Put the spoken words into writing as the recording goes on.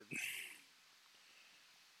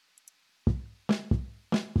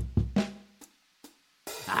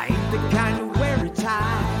the kind you wear a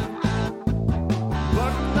tie.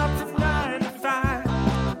 Button up from 9 to 5.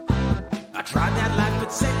 I tried that life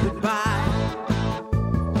but said goodbye.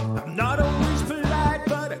 I'm not always polite,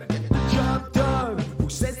 but I get the job done. Who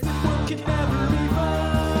says the world can never be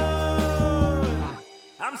fun?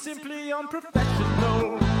 I'm simply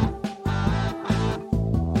unprofessional.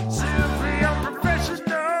 Simply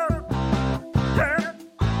unprofessional. Yeah.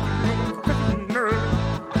 Unprofessional.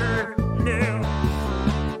 Yeah.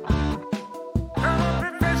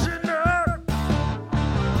 Unprofessional.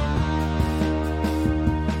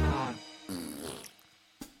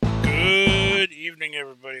 Good evening,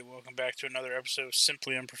 everybody. Welcome back to another episode of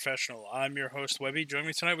Simply Unprofessional. I'm your host, Webby. Joining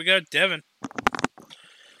me tonight, we got Devin.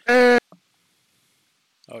 Oh,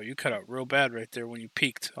 you cut out real bad right there when you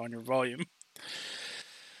peaked on your volume.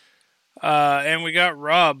 And we got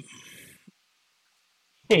Rob.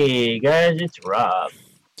 Hey guys, it's Rob.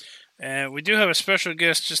 And we do have a special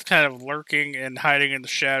guest just kind of lurking and hiding in the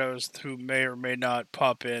shadows who may or may not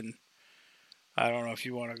pop in. I don't know if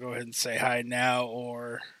you want to go ahead and say hi now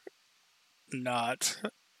or not.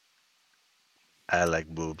 I like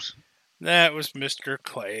boobs. That was Mr.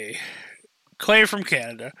 Clay. Clay from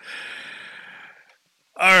Canada.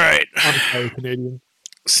 All right. I'm sorry, Canadian.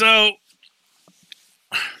 So,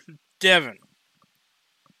 Devin,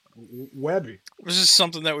 Webby. this is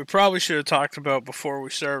something that we probably should have talked about before we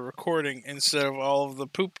started recording instead of all of the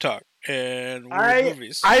poop talk and weird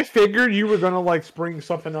movies. I figured you were gonna spring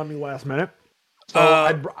something on me last minute, so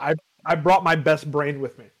I brought my best brain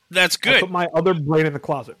with me. That's I good, put my other brain in the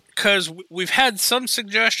closet. because we've had some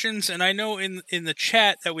suggestions, and I know in the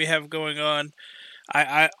chat that we have going on,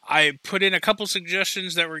 I put in a couple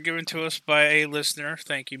suggestions that were given to us by a listener.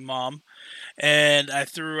 Thank you, Mom. And I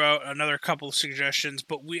threw out another couple of suggestions,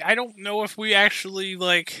 but I don't know if we actually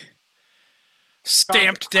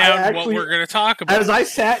stamped down what we're going to talk about. As I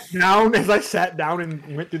sat down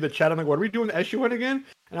and went through the chat, I'm like, "What are we doing SUN again?"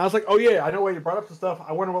 And I was like, "Oh yeah, I know why you brought up the stuff.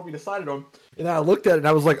 I wonder what we decided on." And then I looked at it and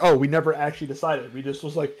I was like, "Oh, we never actually decided. We just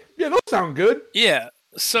was like, yeah, those sound good." Yeah.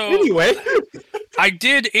 So Anyway, I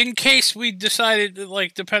did, in case we decided,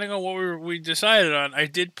 depending on what we decided on, I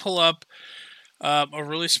did pull up a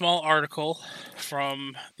really small article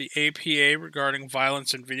from the APA regarding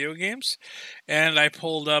violence in video games, and I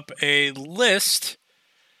pulled up a list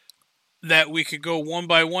that we could go one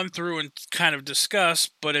by one through and kind of discuss,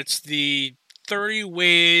 but it's the 30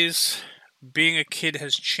 ways being a kid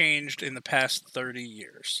has changed in the past 30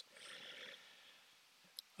 years.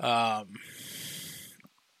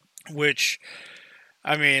 Which,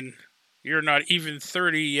 I mean, you're not even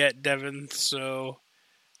 30 yet, Devin, so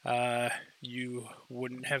you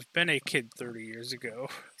wouldn't have been a kid 30 years ago.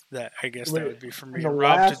 That would be for me and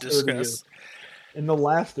Rob to discuss. In the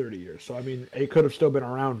last 30 years. So, I mean, it could have still been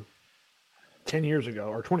around 10 years ago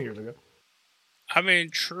or 20 years ago. I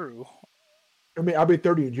mean, true. I mean, I'll be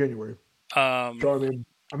 30 in January. So, I mean,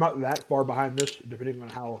 I'm not that far behind this, depending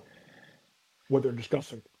on what they're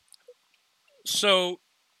discussing. So,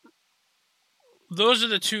 those are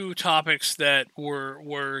the two topics that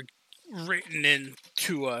were written in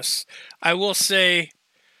to us. I will say,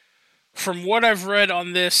 from what I've read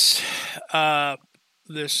on this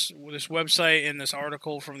this website and this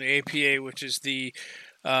article from the APA, which is the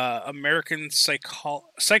American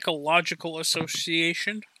Psychological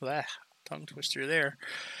Association, tongue twister there.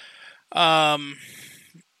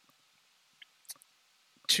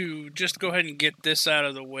 To just go ahead and get this out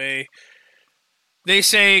of the way. They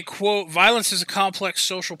say, quote, violence is a complex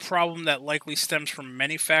social problem that likely stems from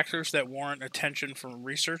many factors that warrant attention from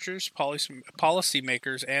researchers,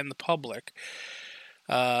 policymakers, and the public.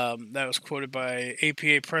 That was quoted by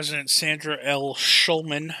APA President Sandra L.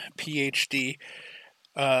 Schulman, PhD.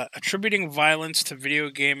 Attributing violence to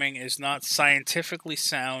video gaming is not scientifically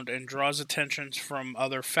sound and draws attention from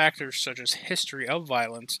other factors such as history of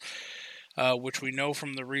violence, which we know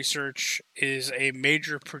from the research is a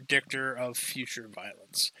major predictor of future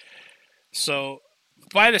violence. So,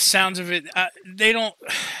 by the sounds of it, I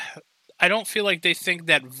don't feel like they think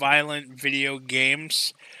that violent video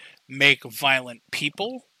games make violent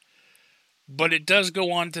people, but it does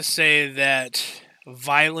go on to say that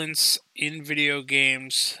violence in video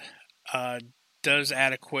games does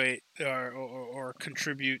adequate or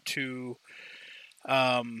contribute to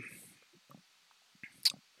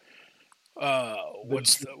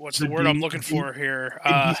what's the word I'm looking for here?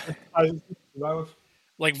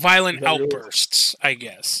 Like violent outbursts, I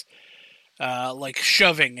guess. Like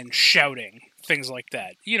shoving and shouting, things like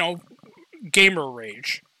that. You know, gamer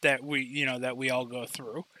rage that we all go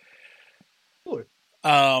through.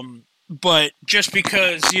 But just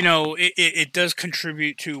because, it does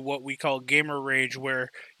contribute to what we call gamer rage,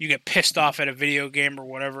 where you get pissed off at a video game or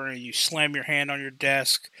whatever, and you slam your hand on your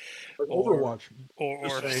desk, Like or Overwatch.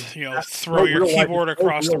 or Just saying. throw your keyboard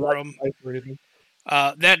across the life room. or anything.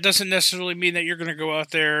 That doesn't necessarily mean that you're going to go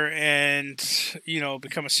out there and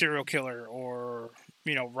become a serial killer, or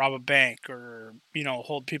rob a bank, or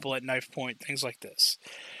hold people at knife point, things like this.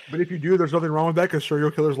 But if you do, there's nothing wrong with that because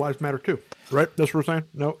serial killers' lives matter too, right? That's what we're saying.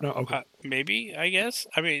 No, okay. Maybe, I guess.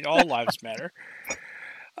 I mean, all lives matter.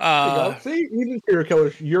 See, even serial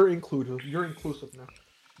killers, you're inclusive. You're inclusive now.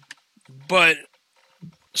 But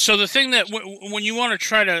so the thing that when you want to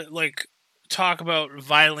try to talk about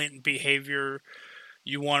violent behavior,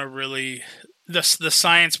 you want to really the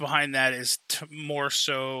science behind that is more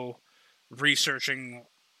so researching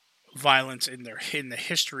violence in the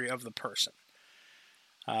history of the person,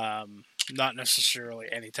 not necessarily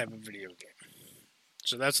any type of video game.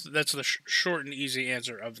 So that's the short and easy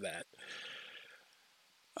answer of that.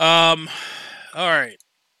 All right.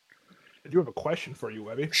 I do have a question for you,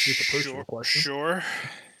 Webby. Just a personal question. Sure.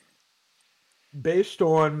 Based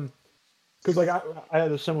on, because I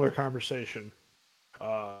had a similar conversation.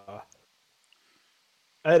 I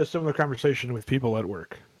had a similar conversation with people at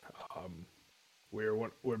work. Where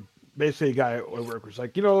basically a guy at work was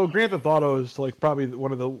like, Grand Theft Auto is probably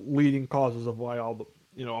one of the leading causes of why all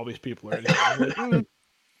these people are in here. I'm like,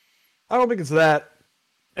 I don't think it's that.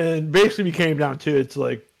 And basically we came down to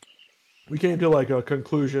we came to a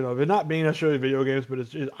conclusion of it not being necessarily video games, but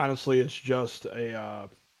honestly it's just the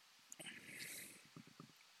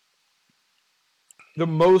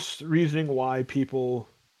most reasoning why people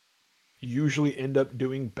usually end up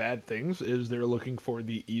doing bad things is they're looking for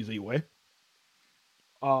the easy way.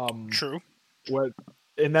 True.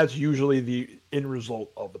 And that's usually the end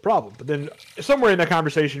result of the problem. But then somewhere in that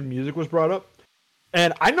conversation, music was brought up.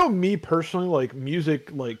 And I know me personally,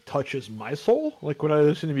 music, touches my soul. When I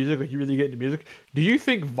listen to music, you really get into music. Do you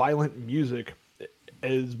think violent music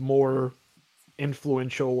is more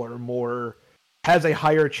influential or has a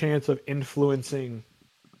higher chance of influencing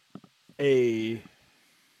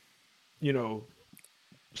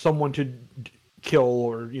someone to kill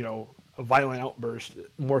or, a violent outburst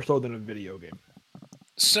more so than a video game?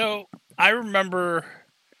 So I remember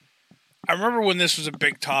when this was a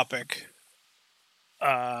big topic.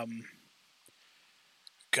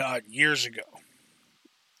 Years ago,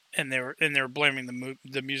 and they were blaming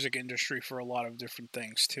the music industry for a lot of different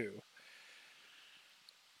things too.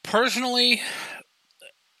 Personally,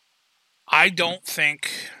 I don't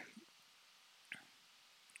think.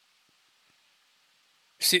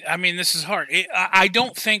 See, I mean, this is hard. I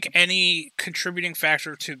don't think any contributing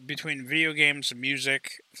factor between video games,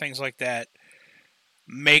 music, things like that,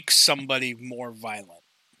 makes somebody more violent.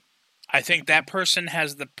 I think that person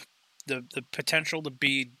has the potential to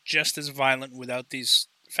be just as violent without these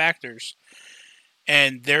factors,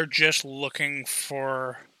 and they're just looking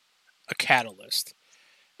for a catalyst.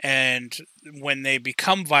 And when they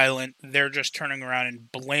become violent, they're just turning around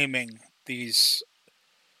and blaming these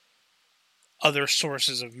other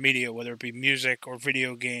sources of media, whether it be music or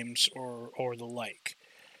video games or the like.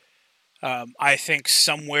 I think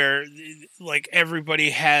somewhere, everybody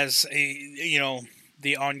has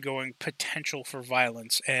the ongoing potential for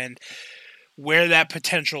violence, and where that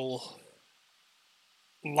potential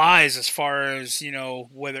lies as far as,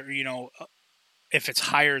 whether, if it's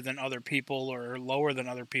higher than other people or lower than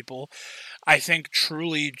other people, I think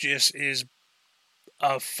truly just is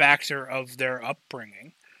a factor of their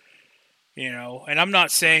upbringing, and I'm not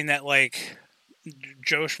saying that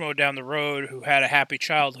Joe Schmo down the road who had a happy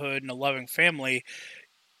childhood and a loving family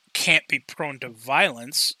can't be prone to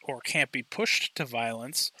violence or can't be pushed to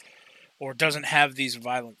violence or doesn't have these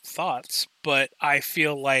violent thoughts, but I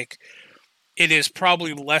feel like it is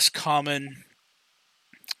probably less common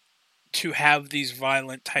to have these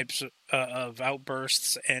violent types of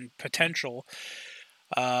outbursts and potential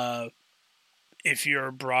if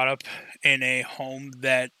you're brought up in a home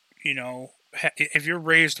that, if you're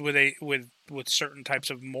raised with certain types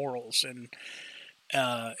of morals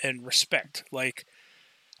and respect.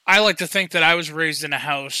 I like to think that I was raised in a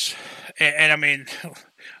house, and I mean,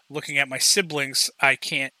 looking at my siblings, I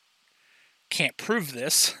can't prove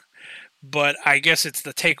this, but I guess it's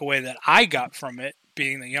the takeaway that I got from it,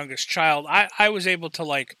 being the youngest child. I was able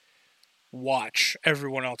to watch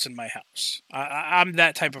everyone else in my house. I'm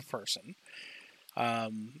that type of person.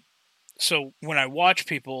 So when I watch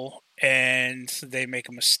people and they make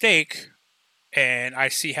a mistake and I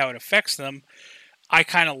see how it affects them, I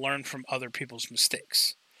kind of learn from other people's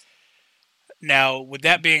mistakes. Now, with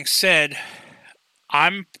that being said,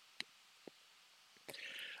 I'm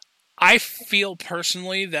I feel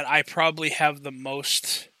personally that I probably have the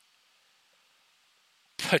most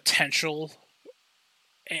potential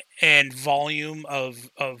and volume of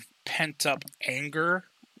pent up anger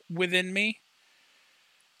within me.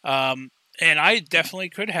 And I definitely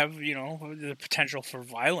could have, the potential for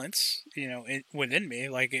violence, within me.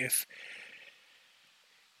 Like if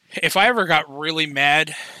I ever got really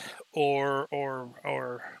mad or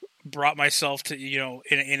brought myself to,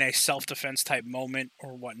 in a self defense type moment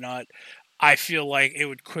or whatnot, I feel like it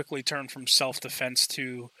would quickly turn from self defense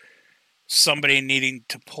to somebody needing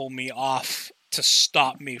to pull me off to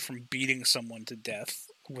stop me from beating someone to death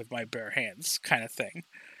with my bare hands, kind of thing.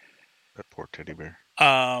 That poor teddy bear.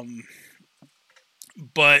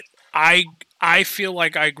 But I feel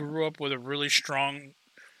like I grew up with a really strong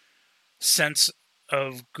sense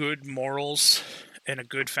of good morals and a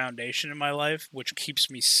good foundation in my life, which keeps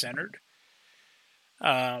me centered.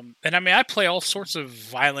 And I mean, I play all sorts of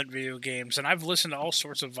violent video games, and I've listened to all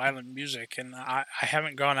sorts of violent music, and I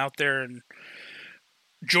haven't gone out there and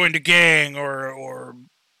joined a gang or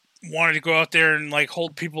wanted to go out there and like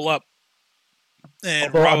hold people up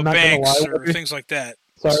and rob banks or things like that.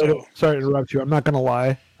 Sorry to interrupt you. I'm not gonna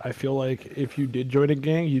lie. I feel like if you did join a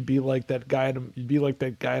gang, you'd be like that guy in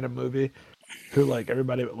a movie who like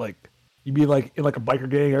everybody would like. You'd be like in like a biker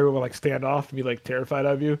gang, everyone would like stand off and be like terrified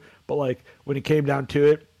of you. But like when it came down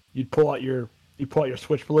to it, you'd pull out your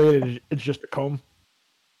switchblade and it's just a comb,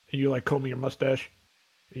 and you're like combing your mustache,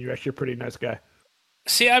 and you're actually a pretty nice guy.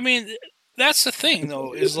 See, I mean, that's the thing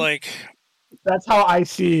though, is like that's how I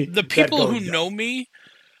see the people who know me.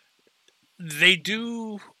 They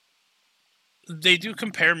do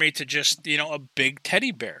compare me to just, a big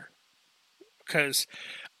teddy bear, because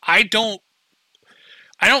I don't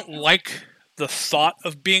like the thought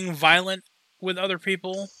of being violent with other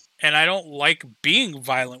people, and I don't like being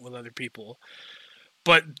violent with other people.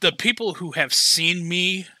 But the people who have seen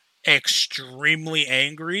me extremely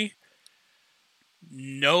angry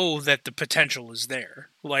know that the potential is there.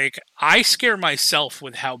 Like, I scare myself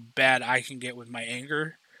with how bad I can get with my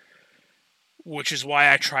anger, which is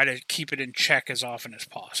why I try to keep it in check as often as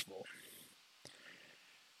possible.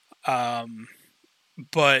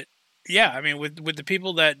 But yeah, I mean, with the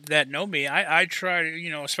people that know me, I try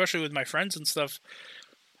to, especially with my friends and stuff,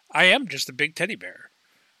 I am just a big teddy bear.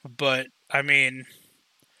 But I mean,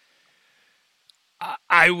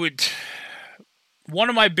 one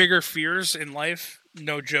of my bigger fears in life,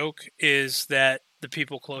 no joke, is that the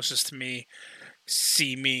people closest to me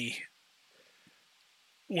see me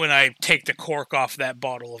when I take the cork off that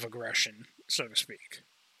bottle of aggression, so to speak.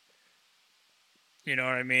 You know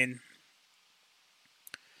what I mean?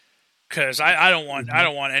 Because I don't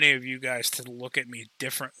want any of you guys to look at me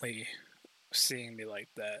differently, seeing me like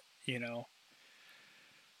that.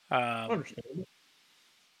 Understandable.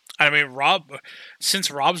 I mean,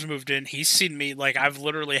 since Rob's moved in, he's seen me, like, I've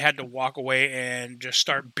literally had to walk away and just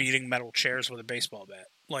start beating metal chairs with a baseball bat.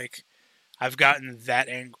 Like, I've gotten that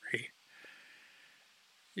angry.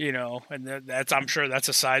 And that's, I'm sure that's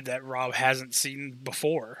a side that Rob hasn't seen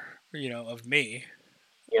before, of me.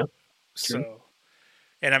 Yep. So,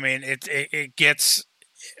 and I mean, it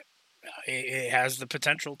has the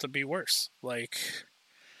potential to be worse. Like,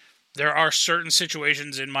 there are certain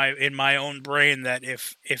situations in my own brain that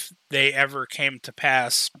if they ever came to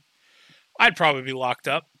pass, I'd probably be locked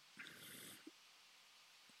up.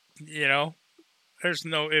 There's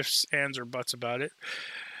no ifs, ands, or buts about it.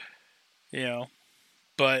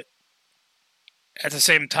 But at the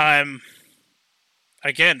same time,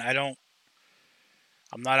 again, I'm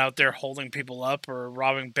not out there holding people up or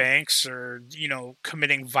robbing banks or,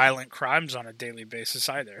 committing violent crimes on a daily basis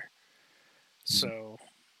either. So,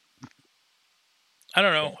 I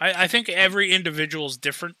don't know. I think every individual is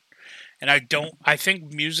different. And I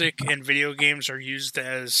think music and video games are used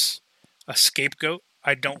as a scapegoat.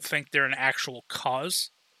 I don't think they're an actual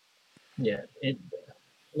cause. Yeah, it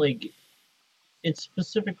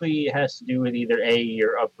specifically has to do with either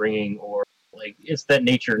your upbringing or like it's that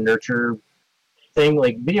nature nurture thing.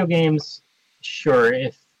 Like video games, sure,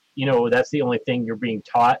 if that's the only thing you're being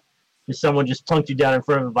taught, if someone just plunked you down in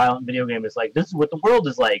front of a violent video game, it's like this is what the world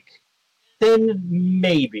is like, then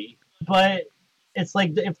maybe. But it's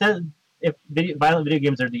like if violent video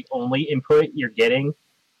games are the only input you're getting,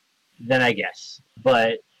 then I guess.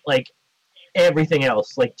 But like everything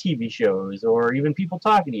else, like TV shows or even people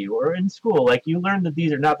talking to you or in school, like you learn that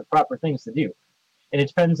these are not the proper things to do. And it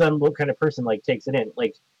depends on what kind of person like takes it in.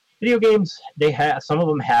 Like video games, some of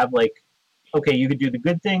them have like, okay, you could do the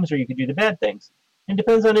good things or you could do the bad things. And it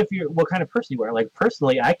depends on what kind of person you are. Like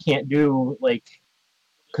personally, I can't do like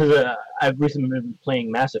because I've recently been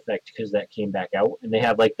playing Mass Effect because that came back out, and they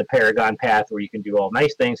have like the Paragon path where you can do all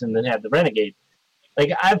nice things, and then have the Renegade.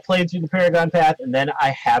 Like I've played through the Paragon path, and then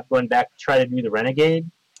I have gone back to try to do the Renegade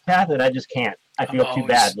path, and I just can't. I feel too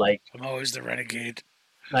bad. Like I'm always the renegade.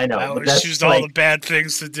 I know, I but always that's choose like, all the bad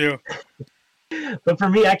things to do. but for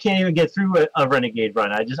me, I can't even get through a Renegade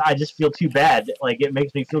run. I just feel too bad. Like it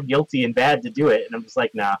makes me feel guilty and bad to do it, and I'm just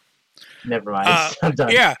like, nah, never mind. I'm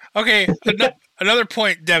done. Yeah. Okay. Another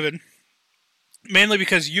point, Devin. Mainly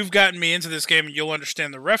because you've gotten me into this game and you'll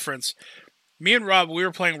understand the reference. Me and Rob, we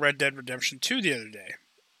were playing Red Dead Redemption 2 the other day.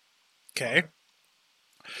 Okay.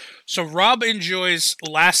 So Rob enjoys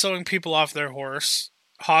lassoing people off their horse,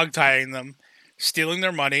 hog-tying them, stealing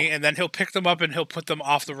their money, and then he'll pick them up and he'll put them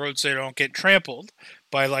off the road so they don't get trampled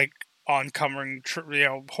by like oncoming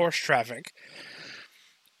horse traffic.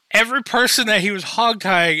 Every person that he was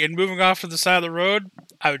hog-tying and moving off to the side of the road,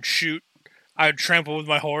 I would shoot. I would trample with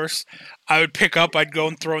my horse. I would pick up. I'd go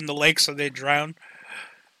and throw in the lake so they'd drown.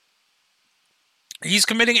 He's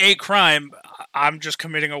committing a crime. I'm just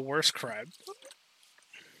committing a worse crime.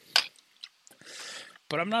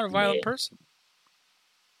 But I'm not a violent person.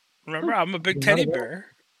 Remember, I'm a big teddy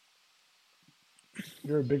bear.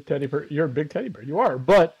 You're a big teddy bear. You're a big teddy bear. You are,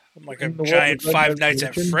 but I'm like a giant Five Nights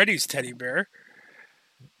at Freddy's teddy bear.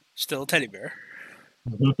 Still a teddy bear.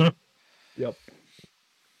 Yep.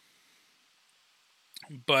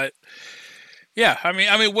 But yeah, I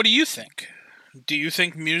mean, what do you think? Do you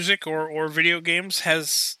think music or video games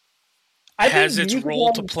has its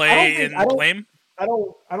role to play in blame? I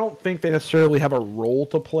don't think they necessarily have a role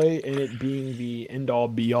to play in it being the end all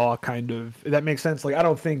be all kind of. If that makes sense. Like I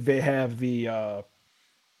don't think they have the. I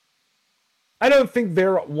don't think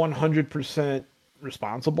they're 100%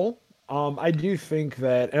 responsible. I do think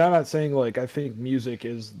that, and I'm not saying like I think music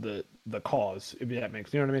is the cause. If that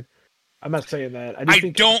makes, you know what I mean. I'm not saying that. I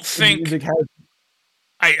don't think music has.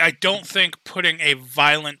 I don't think putting a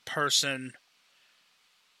violent person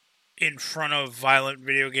in front of violent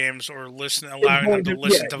video games or allowing them to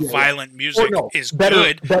listen to violent music is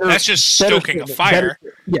good. That's just stoking a fire.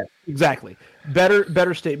 Yeah, exactly.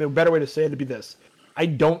 Better statement. Better way to say it would be this: I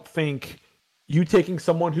don't think you taking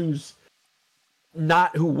someone who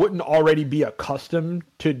wouldn't already be accustomed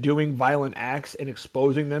to doing violent acts and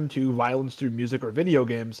exposing them to violence through music or video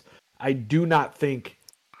games. I do not think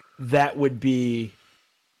that would be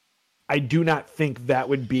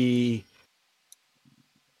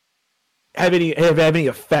have any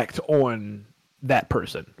effect on that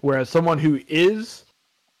person. Whereas someone who is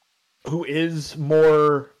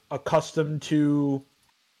more accustomed to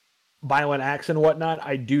violent acts and whatnot,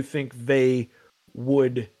 I do think they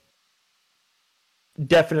would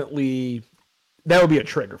definitely, that would be a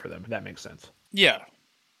trigger for them, if that makes sense. Yeah.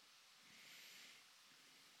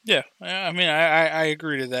 Yeah, I mean, I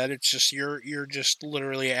agree to that. It's just you're just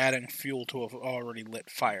literally adding fuel to an already lit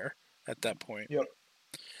fire at that point. Yep.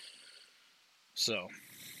 So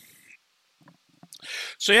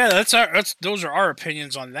yeah, those are our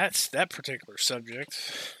opinions on that particular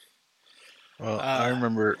subject. Well, I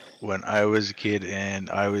remember when I was a kid and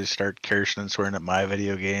I would start cursing and swearing at my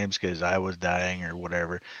video games because I was dying or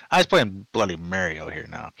whatever. I was playing bloody Mario here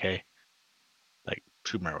now, okay? Like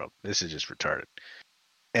Super Mario. This is just retarded.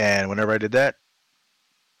 And whenever I did that,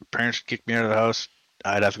 parents would kick me out of the house.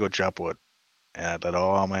 I'd have to go chop wood. And I'd let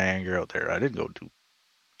all my anger out there. I didn't go to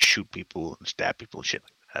shoot people and stab people and shit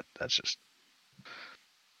like that. That's just...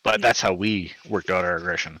 But that's how we worked out our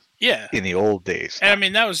aggression. Yeah. In the old days. And I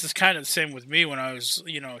mean, that was just kind of the same with me when I was,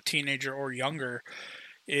 a teenager or younger.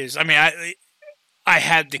 I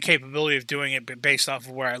had the capability of doing it based off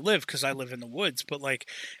of where I live because I live in the woods. But like,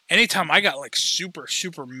 anytime I got like super,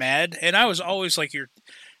 super mad, and I was always like your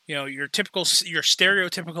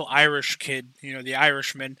stereotypical Irish kid, the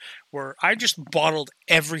Irishman, where I just bottled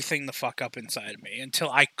everything the fuck up inside of me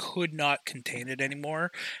until I could not contain it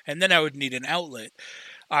anymore, and then I would need an outlet.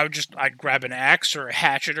 I'd grab an axe or a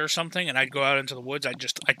hatchet or something, and I'd go out into the woods. I'd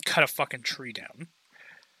cut a fucking tree down.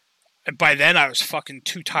 And by then, I was fucking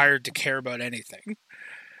too tired to care about anything.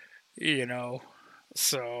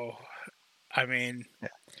 So, I mean...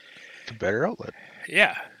 It's a better outlet.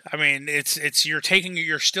 Yeah. I mean,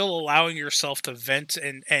 you're still allowing yourself to vent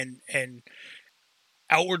and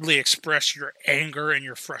outwardly express your anger and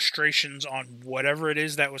your frustrations on whatever it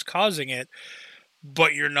is that was causing it,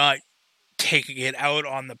 but you're not taking it out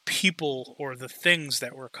on the people or the things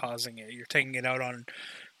that were causing it. You're taking it out on,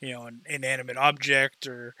 an inanimate object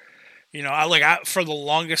or... for the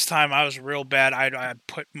longest time, I was real bad. I'd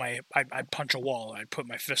punch a wall. I'd put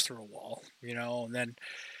my fist through a wall, and then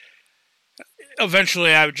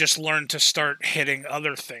eventually I would just learn to start hitting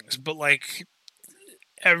other things. But like,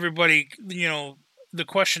 everybody, the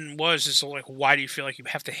question is like, why do you feel like you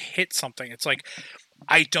have to hit something? It's like,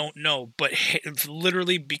 I don't know, but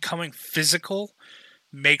literally becoming physical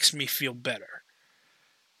makes me feel better.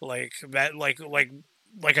 Like that,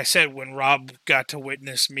 like I said, when Rob got to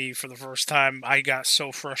witness me for the first time, I got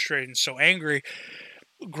so frustrated and so angry.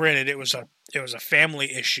 Granted, it was a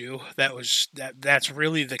family issue. That's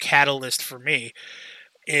really the catalyst for me.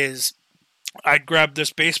 Is I grabbed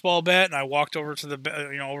this baseball bat and I walked over to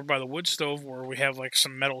the over by the wood stove where we have like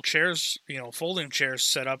some metal chairs, folding chairs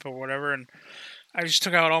set up or whatever, and I just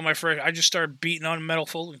took out all my I just started beating on a metal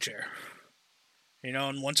folding chair.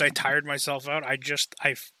 And once I tired myself out, I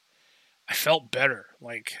felt better.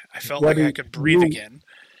 Like I felt like I could breathe again.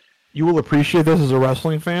 You will appreciate this as a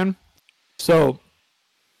wrestling fan. So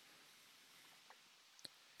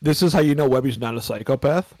this is how you know Webby's not a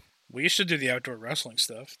psychopath. We used to do the outdoor wrestling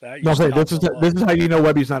stuff. This is how you know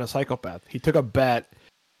Webby's not a psychopath. He took a bat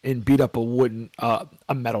and beat up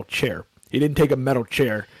a metal chair. He didn't take a metal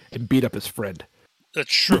chair and beat up his friend.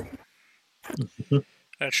 That's true.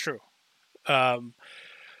 That's true. I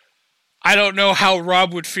don't know how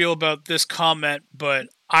Rob would feel about this comment, but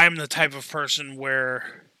I'm the type of person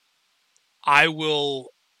where I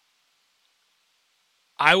will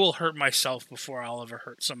hurt myself before I'll ever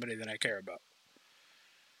hurt somebody that I care about.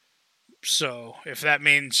 So if that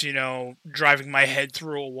means, driving my head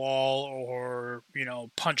through a wall or,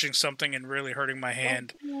 punching something and really hurting my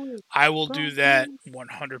hand, I will do that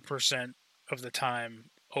 100% of the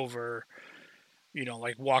time over,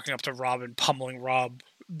 like walking up to Rob and pummeling Rob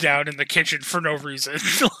down in the kitchen for no reason.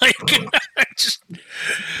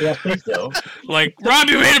 Yeah, I think so. Like, Rob,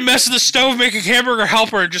 you made a mess of the stove making hamburger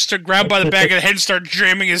helper, and just to grab by the back of the head and start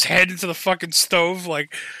jamming his head into the fucking stove.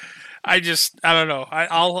 Like, I don't know.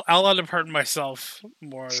 I'll end up hurting myself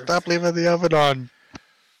more. Stop leaving the oven on.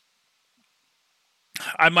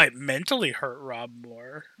 I might mentally hurt Rob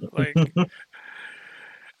more. Like,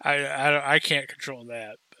 I can't control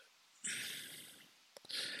that.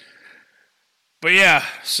 But yeah,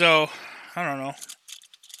 so I don't know.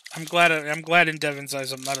 I'm glad in Devin's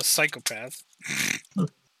eyes I'm not a psychopath.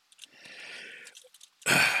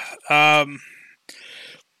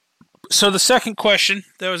 So the second question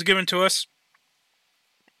that was given to us,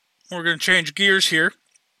 we're going to change gears here,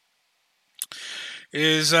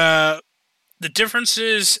 is the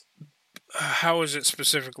differences. How is it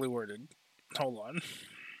specifically worded? Hold on.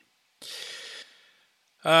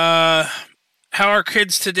 How are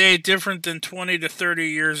kids today different than 20 to 30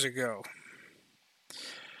 years ago?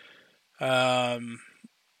 So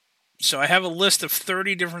I have a list of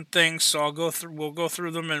 30 different things, so we'll go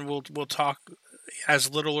through them and we'll talk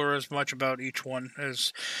as little or as much about each one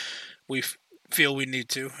as we feel we need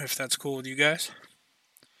to, if that's cool with you guys.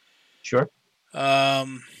 Sure.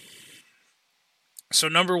 So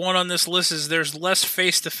number one on this list is there's less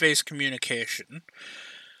face-to-face communication.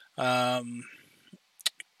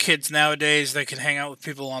 Kids nowadays, they can hang out with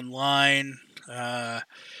people online,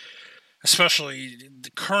 especially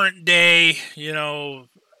the current day,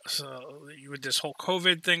 so with this whole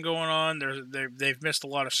COVID thing going on, they've missed a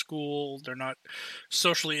lot of school. They're not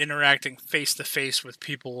socially interacting face-to-face with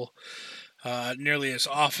people nearly as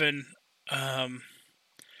often. And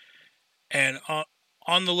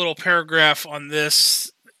on the little paragraph on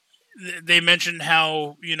this, they mentioned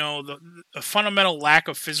how, the fundamental lack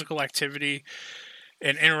of physical activity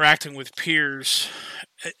and interacting with peers,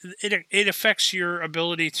 it affects your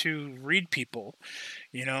ability to read people.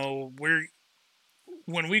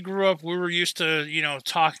 When we grew up, we were used to,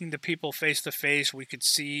 talking to people face to face. We could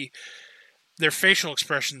see their facial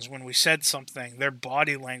expressions when we said something, their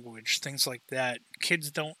body language, things like that. Kids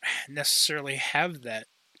don't necessarily have that,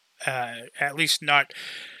 at least not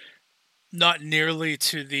nearly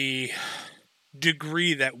to the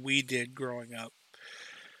degree that we did growing up.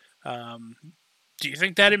 Do you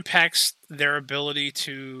think that impacts their ability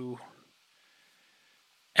to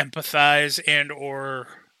empathize and or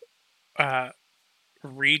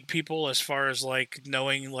read people, as far as like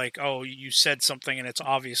knowing, like, oh, you said something and it's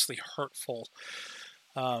obviously hurtful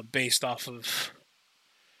based off of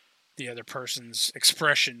the other person's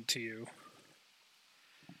expression to you?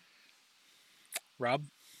 Rob?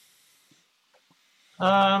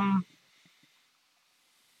 I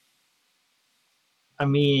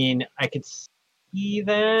mean, I could see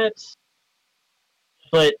that,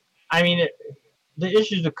 but I mean, the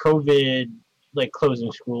issues of COVID, like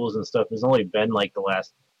closing schools and stuff, has only been like the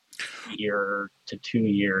last year to 2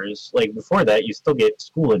 years. Like before that, you still get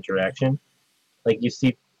school interaction, like you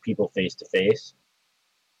see people face to face.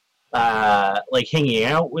 Like hanging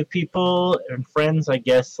out with people and friends, I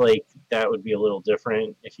guess like that would be a little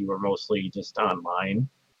different if you were mostly just online.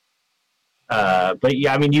 But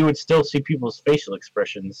yeah, I mean, you would still see people's facial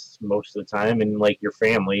expressions most of the time, and like your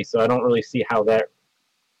family. So I don't really see how that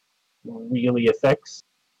really affects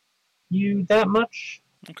you that much.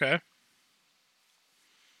 Okay.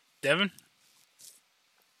 Devin?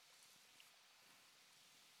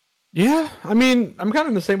 Yeah, I mean, I'm kind of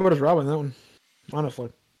in the same boat as Rob on that one, honestly.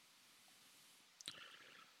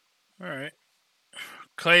 All right.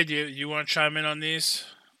 Clay, do you want to chime in on these?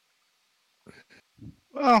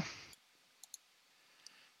 Well,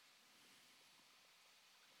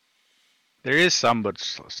 there is some, but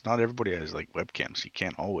it's not everybody has like webcams. You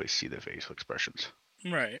can't always see the facial expressions.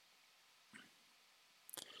 Right.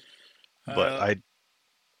 But I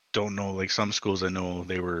don't know. Like some schools, I know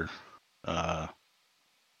they were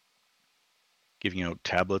giving out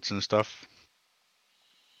tablets and stuff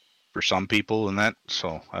for some people and that.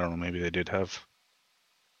 So I don't know. Maybe they did have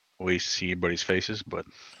ways to see everybody's faces, but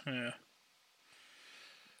yeah.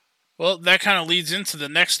 Well, that kind of leads into the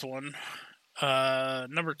next one.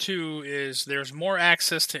 Number 2 is there's more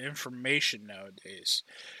access to information nowadays.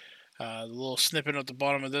 The little snippet at the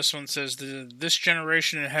bottom of this one says this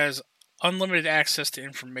generation has unlimited access to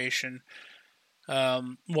information.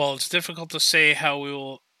 While it's difficult to say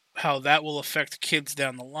how that will affect kids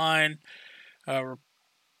down the line,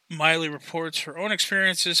 Miley reports her own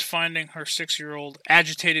experiences finding her 6-year-old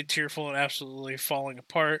agitated, tearful, and absolutely falling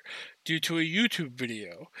apart due to a YouTube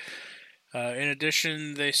video. In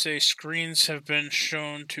addition, they say screens have been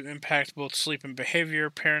shown to impact both sleep and behavior.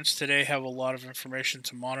 Parents today have a lot of information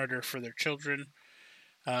to monitor for their children.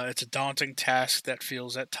 It's a daunting task that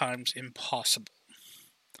feels at times impossible.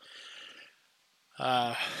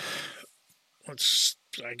 Let's,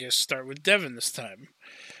 I guess, start with Devin this time.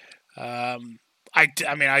 I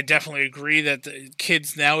mean, I definitely agree that the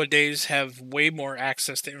kids nowadays have way more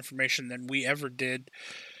access to information than we ever did.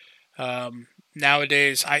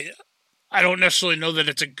 Nowadays, I don't necessarily know that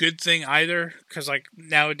it's a good thing either, because like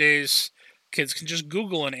nowadays, kids can just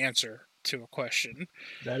Google an answer to a question.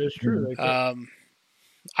 That is true.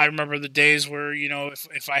 I remember the days where, you know,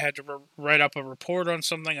 if I had to write up a report on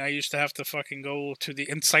something, I used to have to fucking go to the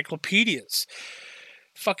encyclopedias.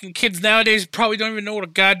 Fucking kids nowadays probably don't even know what a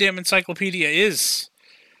goddamn encyclopedia is.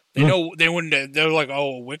 They know they wouldn't. They're like,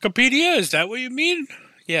 "Oh, Wikipedia? Is that what you mean?"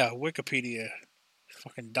 Yeah, Wikipedia.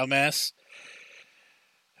 Fucking dumbass.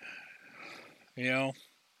 You know.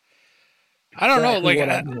 I don't know. Like,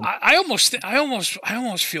 I almost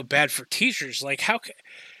feel bad for teachers. Like, how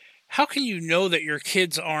can you know that your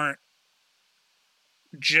kids aren't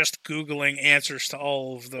just Googling answers to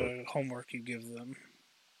all of the homework you give them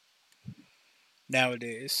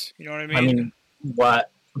nowadays? You know what I mean? I mean, why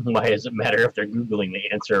does it matter if they're Googling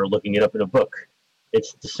the answer or looking it up in a book?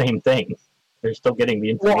 It's the same thing. They're still getting the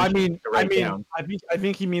information. Down. I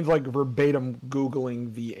think he means like verbatim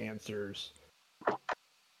Googling the answers.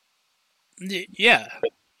 Yeah.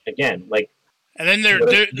 Again, like, and then they're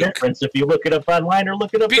difference if you look it up online or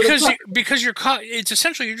look it up because it's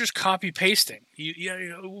essentially you're just copy pasting.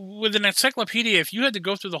 You with an encyclopedia, if you had to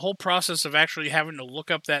go through the whole process of actually having to look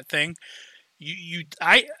up that thing,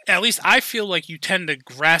 at least I feel like you tend to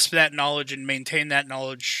grasp that knowledge and maintain that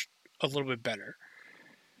knowledge a little bit better.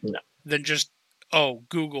 No. Than just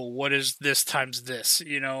Google what is this times this,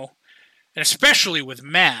 you know, and especially with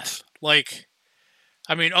math, like.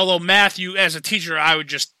 I mean, although math, you as a teacher, I would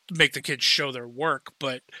just make the kids show their work,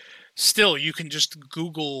 but still, you can just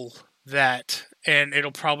Google that, and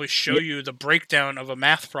it'll probably show you the breakdown of a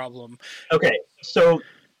math problem. Okay, so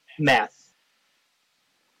math.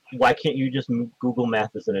 Why can't you just Google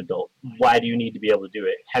math as an adult? Why do you need to be able to do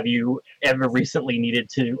it? Have you ever recently needed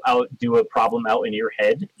to do a problem out in your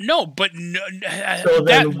head? No, but so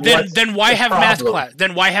then why have math class?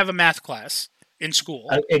 Then why have a math class in school?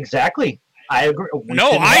 Exactly. I agree.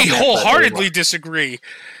 I wholeheartedly disagree.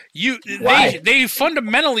 They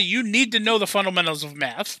fundamentally, you need to know the fundamentals of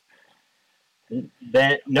math.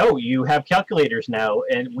 No, you have calculators now,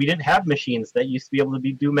 and we didn't have machines that used to be able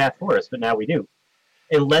to do math for us, but now we do.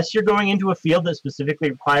 Unless you're going into a field that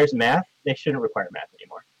specifically requires math, they shouldn't require math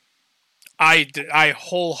anymore. I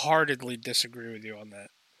wholeheartedly disagree with you on that.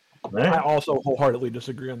 Right. I also wholeheartedly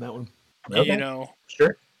disagree on that one. Okay. You know,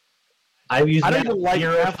 sure. I've used math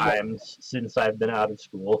 0 times since I've been out of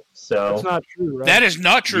school, so that's not true. Right? That is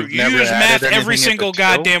not true. You use math every single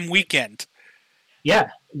goddamn weekend.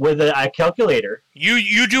 Yeah, with a calculator.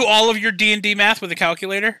 You do all of your D&D math with a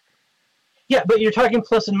calculator? Yeah, but you're talking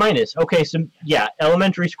plus and minus. Okay, so yeah,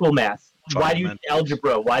 elementary school math. Why do you need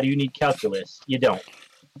algebra? Why do you need calculus? You don't.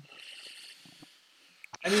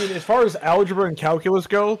 I mean, as far as algebra and calculus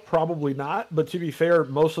go, probably not. But to be fair,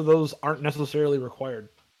 most of those aren't necessarily required.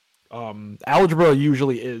 Algebra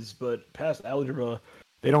usually is, but past algebra,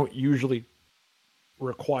 they don't usually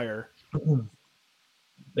require.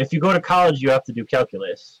 If you go to college, you have to do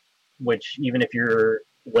calculus, which even if you're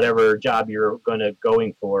whatever job you're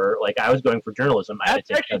going for, like I was going for journalism, I had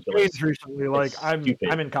to take calculus. Changed recently. Like I'm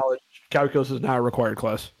in college. Calculus is not a required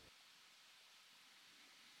class.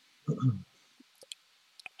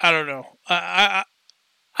 I don't know.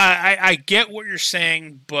 I get what you're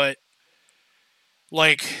saying, but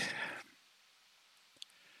like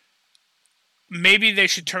maybe they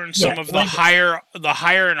should turn some of the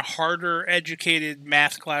higher and harder educated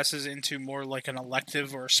math classes into more like an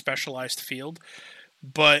elective or a specialized field.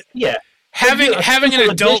 But having an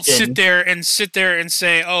adult sit there and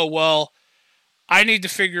say, "Oh well, I need to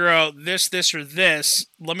figure out this, or this.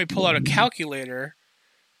 Let me pull out a calculator."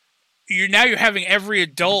 You're having every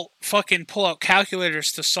adult fucking pull out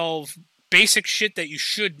calculators to solve basic shit that you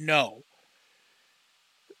should know.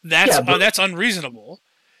 That's unreasonable.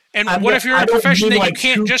 And what if you're in a profession that you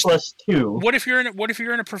can't just? What if you're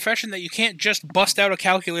in a profession that you can't just bust out a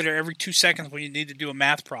calculator every 2 seconds when you need to do a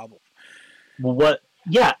math problem? Well, what?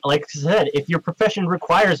 Yeah, like I said, if your profession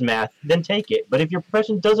requires math, then take it. But if your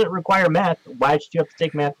profession doesn't require math, why should you have to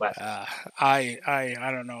take math classes? I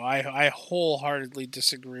don't know. I wholeheartedly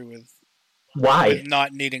disagree with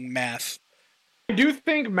not needing math. I do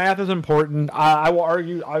think math is important. I will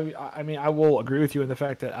argue. I mean, I will agree with you in the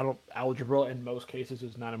fact that algebra in most cases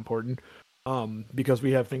is not important, because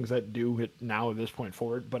we have things that do it now at this point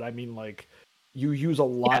forward. But I mean, like, you use a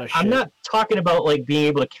lot of shit. I'm not talking about like being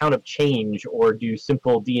able to count up change or do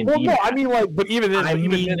simple D&D. Well, no, I mean like, but even then, like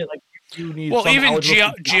you need. Well, even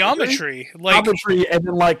geometry, like geometry, and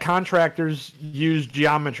then like contractors use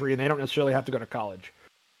geometry, and they don't necessarily have to go to college.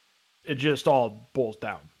 It just all boils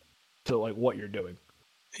down to like what you're doing.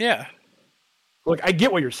 Yeah. Like I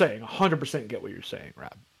get what you're saying. 100% get what you're saying,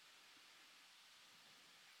 Rob.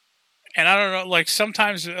 And I don't know, like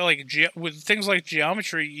sometimes like with things like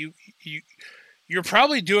geometry, you're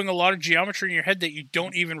probably doing a lot of geometry in your head that you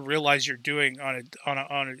don't even realize you're doing on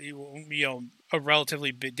a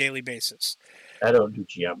relatively daily basis. I don't do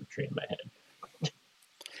geometry in my head.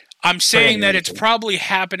 I'm saying that it's probably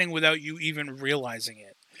happening without you even realizing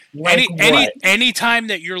it. Like any time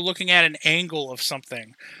that you're looking at an angle of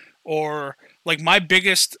something, or like my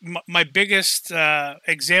biggest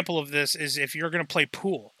example of this is if you're going to play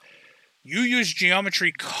pool. You use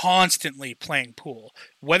geometry constantly playing pool,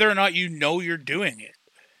 whether or not you know you're doing it.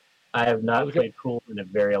 I have not played pool in a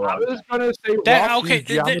very long time. I was going to say Ross used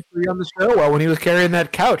geometry on the stairwell when he was carrying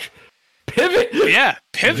that couch. Pivot! Yeah,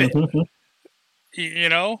 pivot. You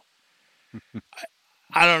know?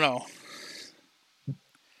 I don't know.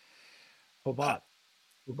 Robot.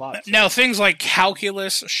 Now, things like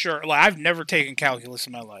calculus, sure. Like, I've never taken calculus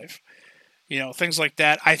in my life. You know, things like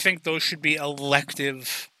that. I think those should be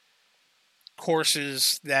elective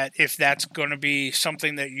courses that if that's going to be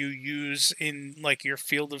something that you use in like your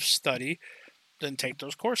field of study, then take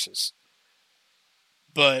those courses.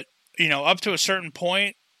 But, you know, up to a certain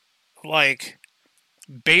point, like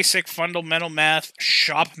basic fundamental math,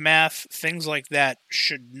 shop math, things like that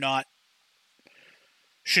should not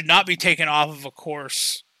be taken off of a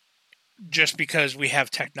course just because we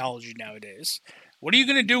have technology nowadays. What are you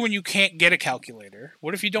going to do when you can't get a calculator?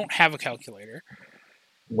 What if you don't have a calculator?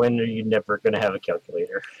 When are you never going to have a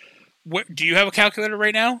calculator? Do you have a calculator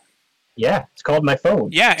right now? Yeah, it's called my phone.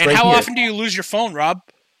 Yeah, and how often do you lose your phone, Rob?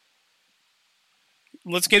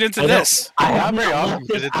 Let's get into this. I have very often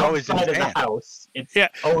because it's always in the house.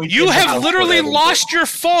 You have literally lost your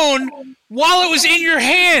phone while it was in your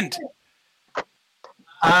hand.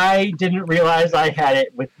 I didn't realize I had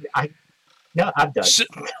it with. No, I'm done.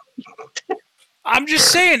 I'm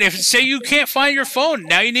just saying, say you can't find your phone,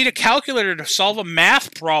 now you need a calculator to solve a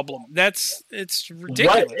math problem. It's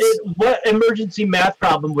ridiculous. What emergency math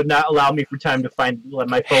problem would not allow me for time to find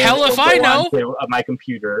my phone? Hell if I know. My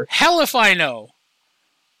computer. Hell if I know.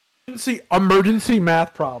 Emergency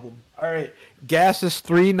math problem. All right, gas is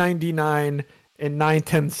 $3.99 and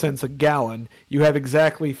 9/10 a gallon. You have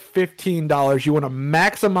exactly $15. You want to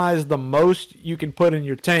maximize the most you can put in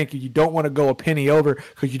your tank. You don't want to go a penny over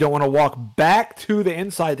because you don't want to walk back to the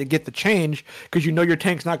inside to get the change because you know your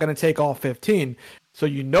tank's not going to take all 15. So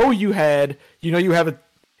you have an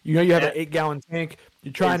 8-gallon tank.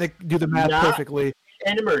 You're trying to do the math perfectly.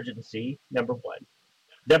 An emergency, number one.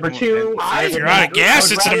 Number two, if you're out of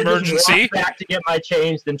gas, it's an emergency. Walk back to get my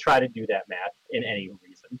change, then try to do that math in any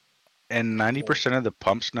reason. And 90% of the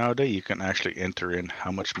pumps nowadays, you can actually enter in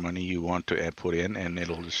how much money you want to put in, and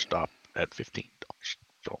it'll just stop at $15.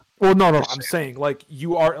 Well, no. I'm saying like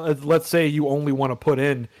you are. Let's say you only want to put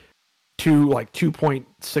in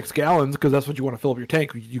 2.6 gallons because that's what you want to fill up your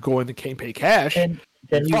tank. You go in and pay cash. And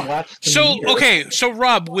then you watch the meter okay, so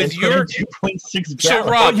Rob, with your 2.6 gallons. So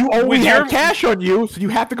Rob, you only with have your cash on you, so you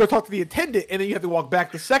have to go talk to the attendant, and then you have to walk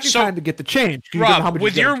back the second time to get the change. Rob,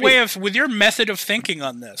 with your method of thinking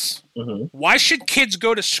on this, why should kids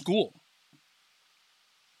go to school?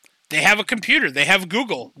 They have a computer. They have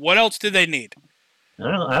Google. What else do they need?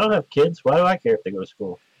 I don't have kids. Why do I care if they go to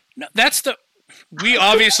school? No, we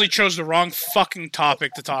obviously chose the wrong fucking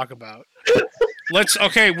topic to talk about.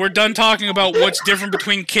 We're done talking about what's different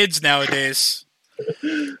between kids nowadays.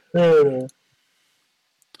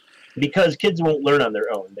 Because kids won't learn on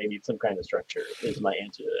their own. They need some kind of structure, is my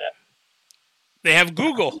answer to that. They have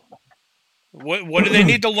Google. What do they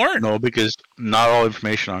need to learn? No, because not all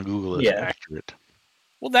information on Google is accurate.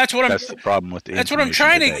 Well, that's the problem with the That's what I'm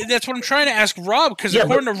trying to ask Rob, because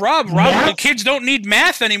according to Rob, the kids don't need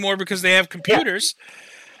math anymore because they have computers. Yeah.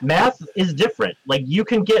 Math is different. Like, you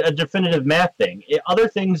can get a definitive math thing. Other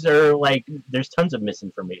things are like, there's tons of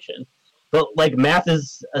misinformation. But like, math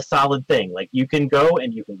is a solid thing. Like, you can go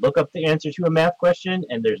and you can look up the answer to a math question,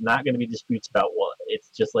 and there's not going to be disputes about what. It's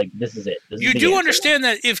just like, this is it. You do understand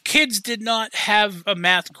that if kids did not have a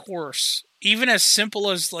math course, even as simple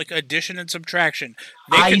as like addition and subtraction,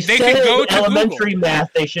 they could go to elementary Google.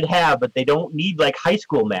 Math they should have, but they don't need like high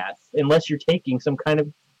school math unless you're taking some kind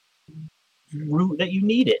of route that you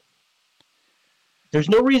need it. There's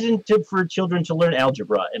no reason for children to learn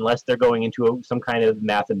algebra unless they're going into some kind of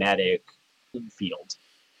mathematic field.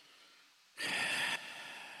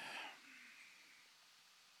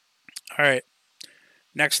 All right.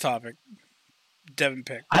 Next topic. Devin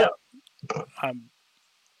pick. I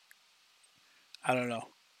don't know.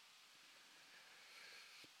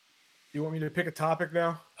 You want me to pick a topic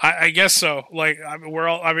now? I guess so. Like,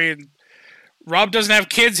 Rob doesn't have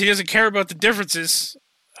kids. He doesn't care about the differences.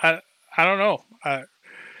 I don't know.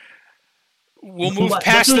 We'll move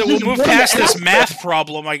past this math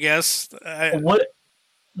problem, I guess. What?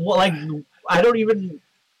 Like, I don't even.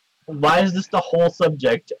 Why is this the whole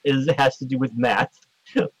subject? It has to do with math.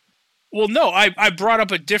 Well, no, I brought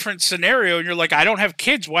up a different scenario, and you're like, I don't have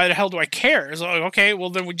kids. Why the hell do I care? It's like, okay, well,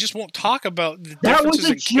 then we just won't talk about the differences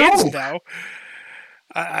in kids now.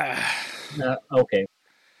 Okay.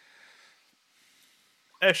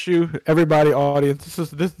 Issue, everybody, audience.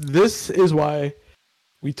 This is why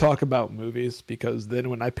we talk about movies, because then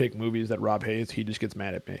when I pick movies that Rob hates, he just gets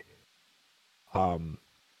mad at me.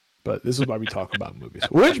 But this is why we talk about movies.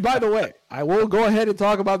 Which, by the way, I will go ahead and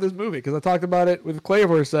talk about this movie because I talked about it with Clay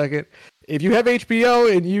for a second. If you have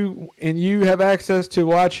HBO and you have access to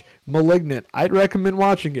watch *Malignant*, I'd recommend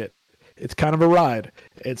watching it. It's kind of a ride.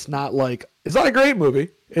 It's not a great movie.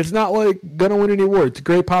 It's not like gonna win any awards. It's a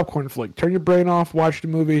great popcorn flick. Turn your brain off, watch the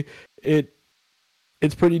movie.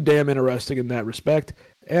 It's pretty damn interesting in that respect,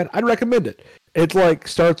 and I'd recommend it. It like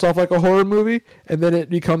starts off like a horror movie, and then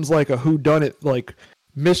it becomes like a whodunit, like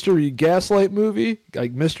mystery gaslighting movie.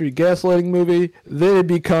 Then it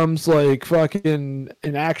becomes like fucking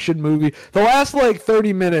an action movie. The last like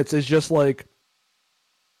 30 minutes is just like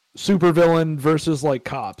supervillain versus like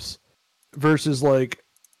cops versus like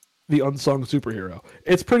the unsung superhero.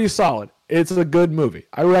 It's pretty solid. It's a good movie.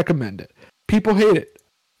 I recommend it. People hate it.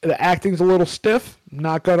 The acting's a little stiff,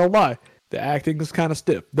 not gonna lie. The acting is kind of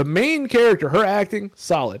stiff. The main character, her acting,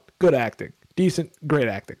 solid. Good acting. Decent, great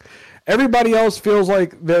acting. Everybody else feels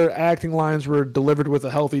like their acting lines were delivered with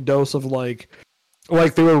a healthy dose of like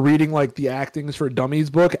they were reading like the Actings for Dummies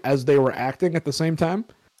book as they were acting at the same time.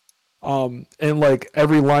 And like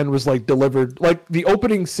every line was like delivered. Like the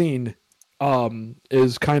opening scene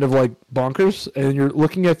is kind of like bonkers, and you're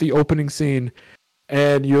looking at the opening scene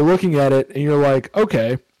and you're looking at it and you're like,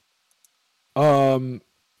 okay,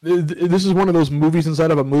 this is one of those movies inside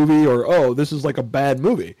of a movie, or oh, this is like a bad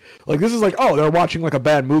movie. Like this is like, oh, they're watching like a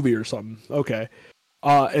bad movie or something. Okay.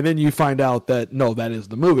 And then you find out that no, that is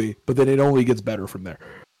the movie, but then it only gets better from there.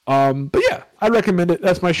 But yeah, I recommend it.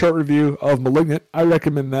 That's my short review of *Malignant*. I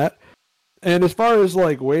recommend that. And as far as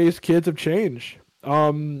like ways kids have changed,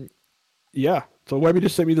 yeah. So Webby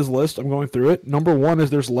just sent me this list. I'm going through it. Number one is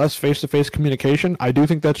there's less face-to-face communication. I do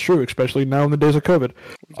think that's true, especially now in the days of COVID.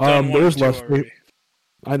 There's less.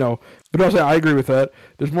 I know, but I agree with that.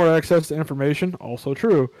 There's more access to information. Also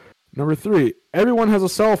true. Number three, everyone has a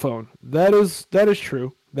cell phone. That is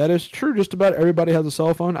true. That is true. Just about everybody has a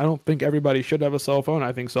cell phone. I don't think everybody should have a cell phone.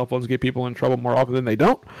 I think cell phones get people in trouble more often than they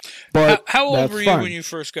don't. But how old were you when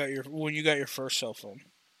you got your first cell phone?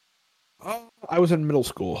 I was in middle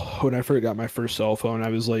school when I first got my first cell phone. I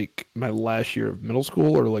was like my last year of middle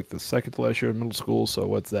school, or like the second to last year of middle school. So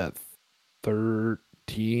what's that?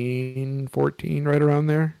 13, 14, right around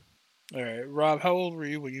there. All right, Rob, how old were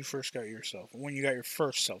you when you first got your cell phone? When you got your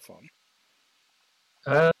first cell phone?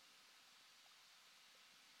 I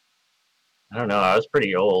don't know. I was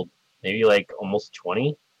pretty old. Maybe like almost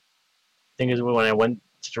 20. I think is when I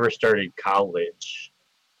first started college.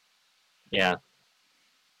 Yeah.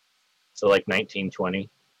 So like 19, 20.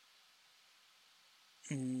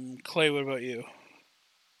 Clay, what about you?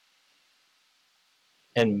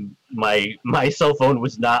 And my cell phone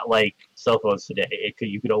was not like cell phones today.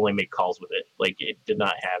 You could only make calls with it. Like it did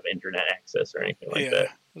not have internet access or anything like that. It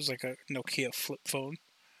was like a Nokia flip phone.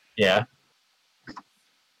 Yeah.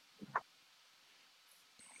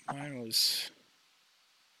 Mine was.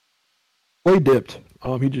 Well, he dipped.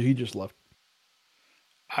 He just left.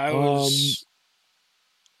 I was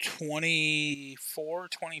 24,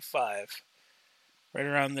 25, right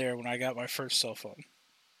around there when I got my first cell phone,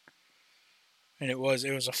 and it was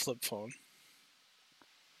a flip phone.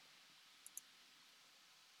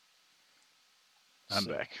 I'm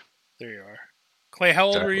back. There you are, Clay. How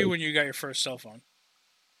old were you when you got your first cell phone?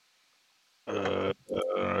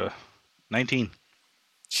 19.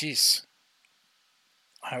 Jeez,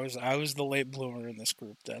 I was the late bloomer in this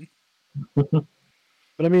group then.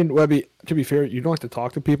 But I mean, Webby, to be fair, you don't like to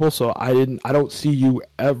talk to people, so I don't see you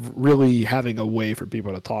ever really having a way for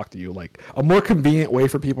people to talk to you. Like a more convenient way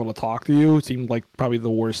for people to talk to you seemed like probably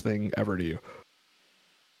the worst thing ever to you.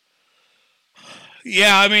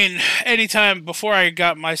 Yeah, I mean, anytime before I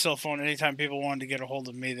got my cell phone, anytime people wanted to get a hold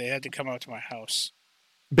of me, they had to come out to my house.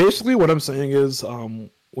 Basically, what I'm saying is,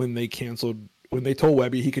 when they told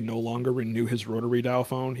Webby he could no longer renew his rotary dial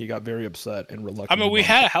phone, he got very upset and reluctant. I mean, we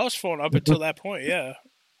had a house phone up until that point, yeah.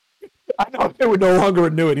 I know they would no longer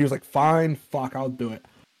renew it. He was like, "Fine, fuck, I'll do it."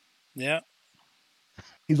 Yeah.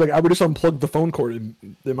 He's like, "I would just unplug the phone cord," and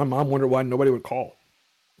then my mom wondered why nobody would call.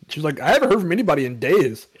 She's like, "I haven't heard from anybody in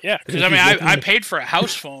days." Yeah, because I mean, I paid for a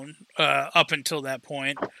house phone up until that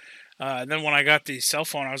point. Then when I got the cell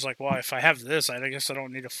phone, I was like, well, if I have this, I guess I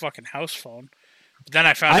don't need a fucking house phone. But then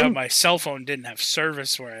I found out my cell phone didn't have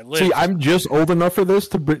service where I live. See, I'm just old enough for this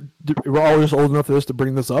we're all just old enough for this to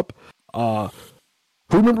bring this up.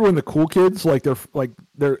 Who remember when the cool kids, all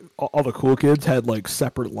the cool kids had like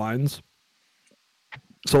separate lines?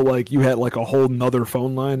 So like you had like a whole nother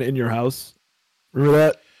phone line in your house. Remember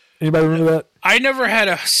that? Anybody remember that? I never had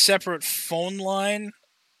a separate phone line,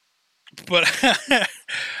 but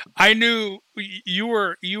I knew you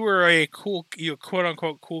were a quote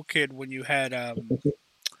unquote cool kid when you had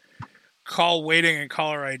call waiting and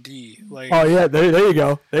caller ID. Like, oh yeah, there you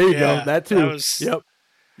go, go. That too. Yep.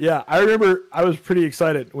 Yeah, I remember. I was pretty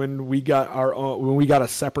excited when we got a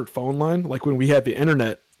separate phone line. Like when we had the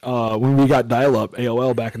internet, when we got dial-up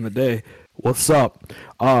AOL back in the day. What's up?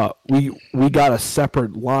 We got a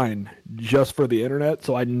separate line just for the internet,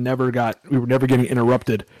 so we were never getting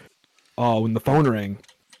interrupted when the phone rang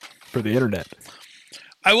for the internet.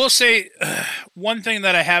 I will say one thing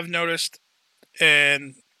that I have noticed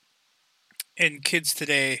in kids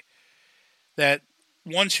today, that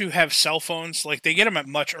ones who have cell phones, like they get them at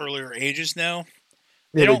much earlier ages now.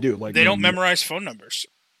 They do. Like they don't memorize phone numbers.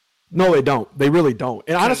 No, they don't. They really don't.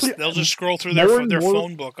 And honestly, they'll just scroll through their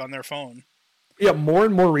phone book on their phone. Yeah, more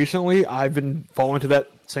and more recently, I've been falling into that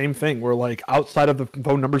same thing where, like, outside of the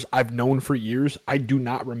phone numbers I've known for years, I do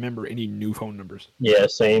not remember any new phone numbers. Yeah,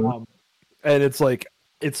 same. And it's like,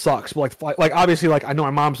 it sucks. But like obviously, like, I know my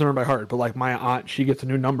mom's number by heart, but like my aunt, she gets a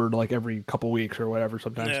new number like every couple weeks or whatever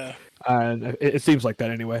sometimes. Yeah. And it seems like that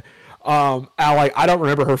anyway. I don't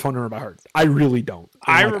remember her phone number by heart. I really don't.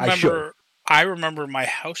 And, I remember my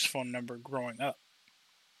house phone number growing up.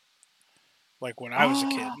 Like when I was a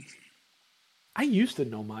kid. I used to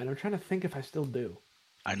know mine. I'm trying to think if I still do.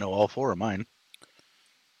 I know all 4 of mine.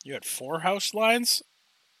 You had 4 house lines?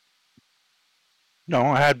 No,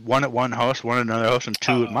 I had one at one house, one at another house, and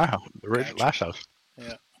 2 at my house, the last house.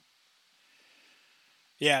 Yeah.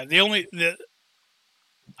 Yeah, the only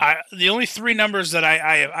 3 numbers that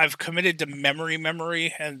I've committed to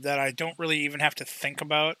memory and that I don't really even have to think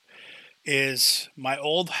about is my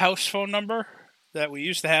old house phone number that we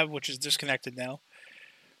used to have, which is disconnected now.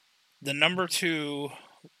 The number to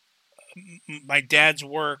my dad's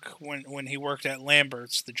work when he worked at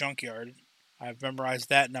Lambert's, the junkyard. I've memorized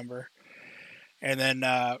that number. And then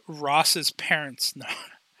Ross's parents'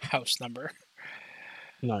 house number.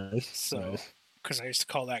 Nice. So, because I used to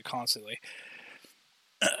call that constantly.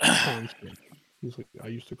 Constant. I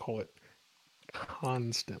used to call it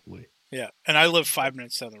constantly. Yeah, and I live 5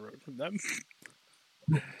 minutes down the road from them.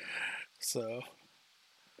 So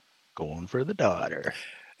Going for the daughter.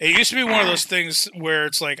 it used to be one of those things where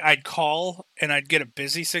it's like I'd call and I'd get a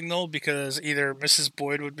busy signal because either Mrs.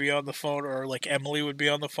 Boyd would be on the phone or like Emily would be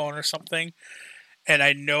on the phone or something. And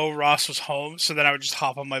I know Ross was home, so then I would just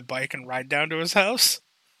hop on my bike and ride down to his house.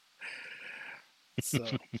 So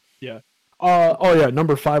Yeah. Oh yeah,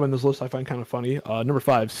 number 5 on this list I find kind of funny. Number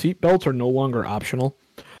 5, seat belts are no longer optional.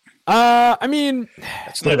 I mean,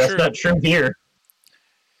 that's Yeah, not that's true. not true here.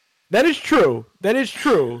 that is true. That is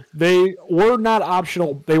true. They were not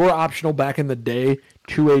optional. They were optional back in the day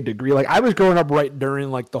to a degree. Like I was growing up right during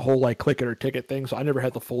like the whole like click it or ticket thing, so I never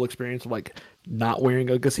had the full experience of like not wearing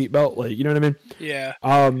like a seatbelt. Like you know what I mean? Yeah.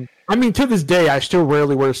 I mean to this day I still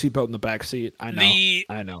rarely wear a seatbelt in the back seat. I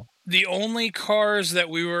know. I know. The only cars that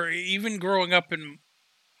we were even growing up in,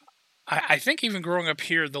 I think even growing up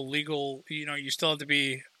here, the legal, you still had to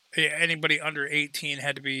be anybody under 18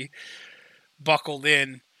 had to be buckled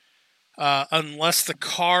in. Unless the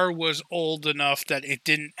car was old enough that it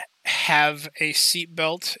didn't have a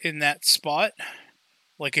seatbelt in that spot.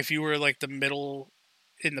 Like if you were like the middle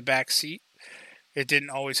in the back seat, it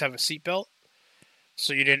didn't always have a seatbelt,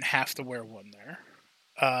 so you didn't have to wear one there.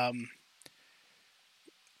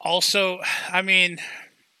 Also, I mean,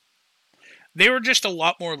 they were just a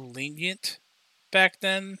lot more lenient back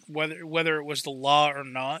then, whether it was the law or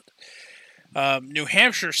not. New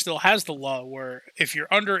Hampshire still has the law where if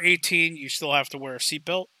you're under 18, you still have to wear a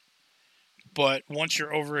seatbelt. But once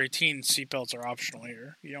you're over 18, seatbelts are optional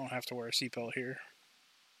here. You don't have to wear a seatbelt here.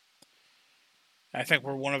 I think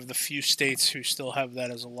we're one of the few states who still have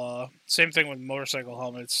that as a law. Same thing with motorcycle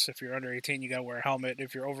helmets. If you're under 18, you got to wear a helmet.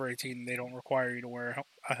 If you're over 18, they don't require you to wear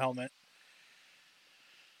a helmet.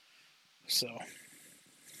 So,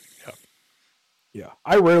 Yeah,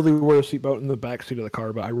 I rarely wear a seatbelt in the back seat of the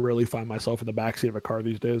car, but I rarely find myself in the back seat of a car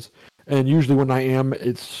these days. And usually when I am,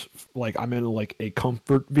 it's like I'm in like a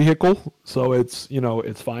comfort vehicle, so it's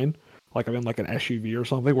it's fine. Like I'm in like an SUV or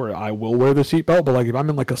something where I will wear the seatbelt, but like if I'm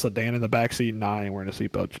in like a sedan in the back seat, nah, I ain't wearing a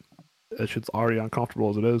seatbelt. That shit's already uncomfortable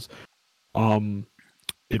as it is.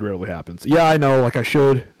 It rarely happens. Yeah, I know. Like I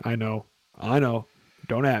should. I know.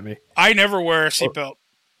 Don't at me. I never wear a seatbelt.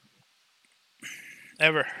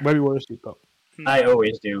 Ever. Maybe wear a seatbelt. I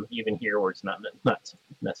always do, even here where it's not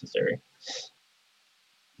necessary.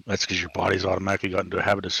 That's because your body's automatically got into a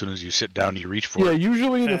habit as soon as you sit down, you reach for Yeah, it.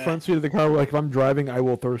 usually in the front seat of the car, like if I'm driving, I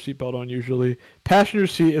will throw a seatbelt on. Usually, passenger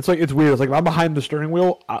seat, it's weird. It's like if I'm behind the steering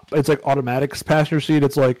wheel, it's like automatic. Passenger seat,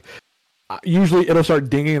 it's like usually it'll start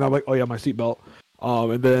dinging, and I'm like, oh yeah, my seatbelt.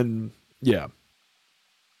 And then yeah.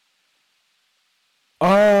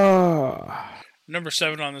 Number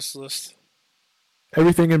 7 on this list.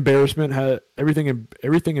 Everything embarrassment had everything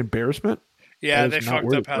embarrassment. Yeah, That they is not fucked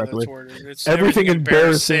worded up how correctly. that's worded. It's Everything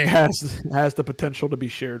embarrassing embarrassing. has the potential to be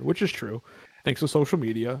shared, which is true, thanks to social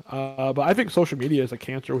media. But I think social media is a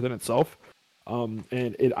cancer within itself.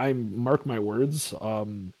 I mark my words.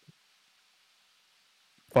 Fucking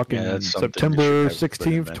that's something that September should have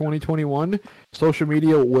been 16th, 2021. Social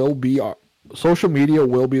media will be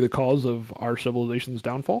the cause of our civilization's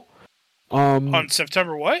downfall. On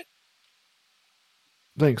September what?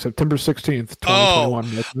 I think September 16th,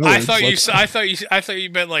 2021. I thought you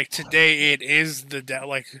meant like today it is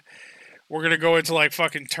like we're gonna go into like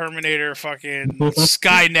fucking Terminator, fucking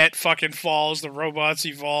Skynet fucking falls, the robots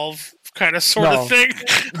evolve, kind of sort of thing.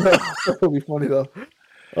 That would be funny though.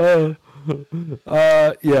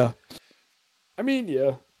 Yeah. I mean,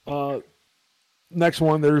 yeah. Next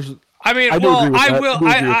one, there's. I mean, I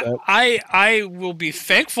will be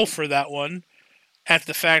thankful for that one. At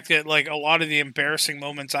the fact that like a lot of the embarrassing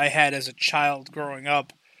moments I had as a child growing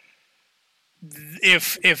up,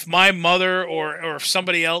 if my mother or if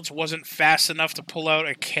somebody else wasn't fast enough to pull out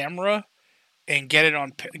a camera and get it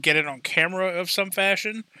on camera of some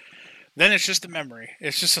fashion, then it's just a memory.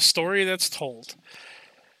 It's just a story that's told.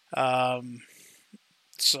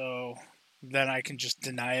 So then I can just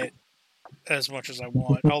deny it as much as I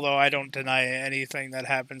want. Although I don't deny anything that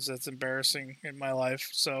happens that's embarrassing in my life.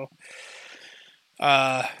 So.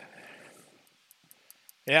 Yeah,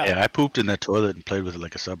 I pooped in that toilet and played with it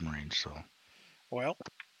like a submarine, so. Well,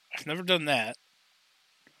 I've never done that.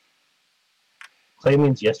 Play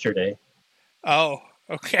means yesterday. Oh,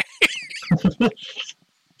 okay.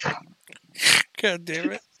 God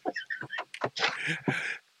damn it.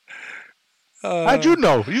 How'd you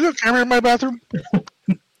know? You got a camera in my bathroom?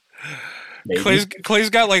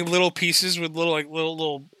 Clay's got like little pieces with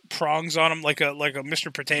little prongs on them, like a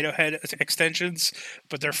Mr. Potato Head extensions,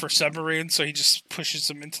 but they're for submarines, so he just pushes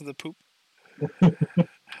them into the poop.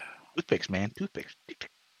 Toothpicks, man. Toothpicks.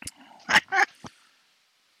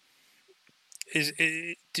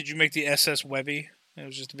 Did you make the SS Webby? It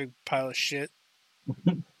was just a big pile of shit.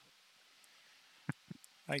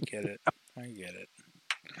 I get it. All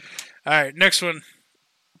right, next one.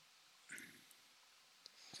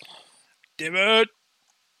 Damn it.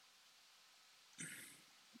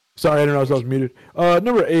 Sorry, I don't know if I was muted.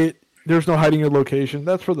 Number 8, there's no hiding your location.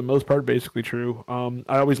 That's for the most part basically true.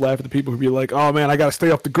 I always laugh at the people who be like, oh man, I gotta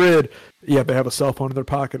stay off the grid. Yeah, they have a cell phone in their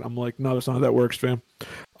pocket. I'm like, no, that's not how that works, fam.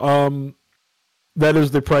 That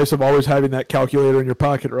is the price of always having that calculator in your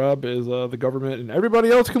pocket, Rob, is the government and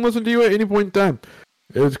everybody else can listen to you at any point in time.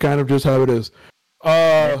 It's kind of just how it is.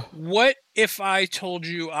 What if I told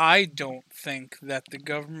you I don't think that the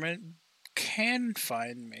government can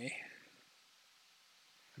find me?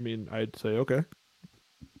 I mean, I'd say, okay.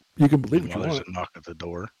 You can believe what you There's want. a knock at the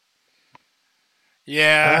door.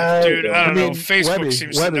 Yeah, dude, I don't know. mean, Facebook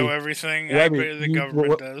seems to know everything. I bet the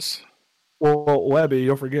government does. Well, Webby,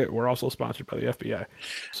 don't forget, we're also sponsored by the FBI.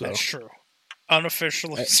 So That's true.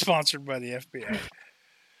 Unofficially sponsored by the FBI.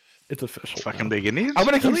 it's official. Fucking big Indians? I'm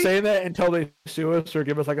going to keep Really? saying that until they sue us or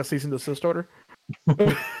give us like a cease and desist order.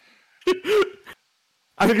 Because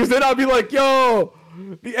then I'll be like, yo,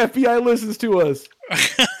 the FBI listens to us.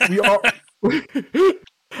 We all...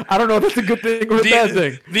 I don't know if that's a good thing or a bad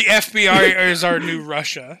thing. The FBI is our new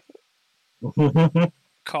Russia.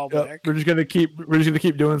 Callback. Yep, we're just gonna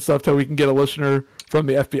keep doing stuff till we can get a listener from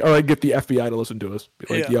the FBI, or like get the FBI to listen to us.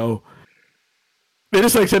 Be like, yo, they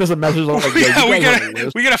just like send us a message like, yeah, we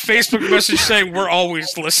got a Facebook message saying we're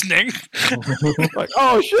always listening. Like,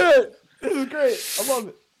 oh shit, this is great. I love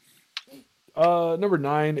it. Number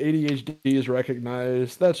 9, ADHD is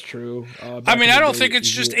recognized. That's true. I mean, I don't think it's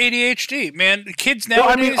just ADHD, man. Kids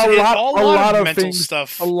nowadays, a lot of mental things,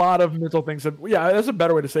 stuff. A lot of mental things. Yeah, that's a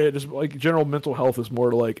better way to say it. Just like general mental health is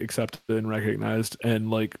more like accepted and recognized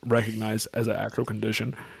as an actual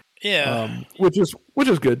condition. Yeah. Which is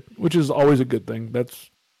good. Which is always a good thing.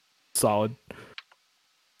 That's solid.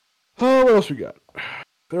 Oh, what else we got?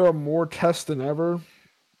 There are more tests than ever.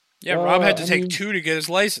 Yeah, Rob had to take 2 to get his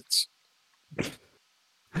license.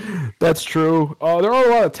 That's true. There are a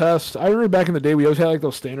lot of tests. I remember back in the day we always had like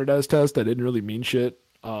those standardized tests that didn't really mean shit.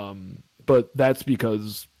 But that's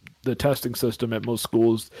because the testing system at most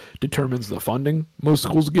schools determines the funding most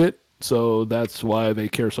schools get. So that's why they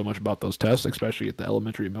care so much about those tests, especially at the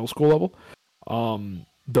elementary and middle school level.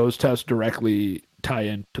 Those tests directly tie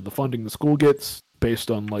into the funding the school gets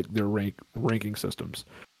based on like their ranking systems.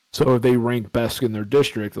 So if they rank best in their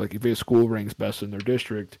district, like if a school ranks best in their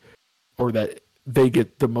district, or that they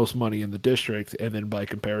get the most money in the district, and then by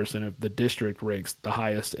comparison, if the district ranks the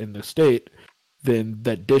highest in the state, then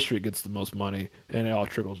that district gets the most money, and it all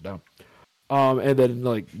trickles down. And then,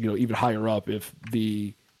 like, you know, even higher up, if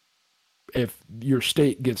your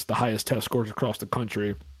state gets the highest test scores across the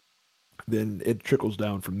country, then it trickles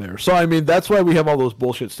down from there. So, I mean, that's why we have all those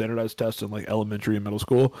bullshit standardized tests in like elementary and middle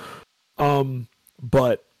school.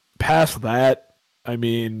 But past that, I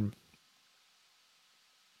mean,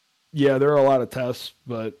 yeah, there are a lot of tests,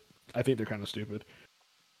 but I think they're kind of stupid.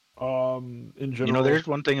 In general, you know, there's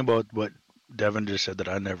one thing about what Devin just said that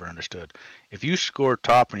I never understood. If you score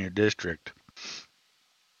top in your district,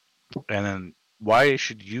 and then why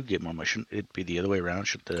should you get more money? Shouldn't it be the other way around?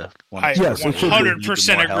 Should the one I Yes, it should be.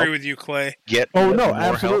 100% agree with you, Clay. get Oh no, more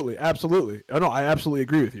absolutely, help? absolutely. Oh no, I absolutely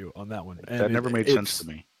agree with you on that one. And That never made sense to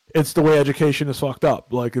me. It's the way education is fucked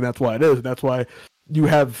up. Like, and that's why it is. And that's why you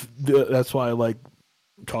have. That's why, like,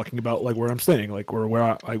 talking about like where I'm staying, like where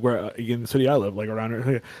in the city I live, like around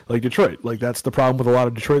here, like Detroit. Like that's the problem with a lot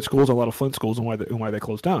of Detroit schools, and a lot of Flint schools, and why they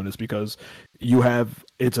close down is because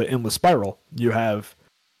it's an endless spiral. You have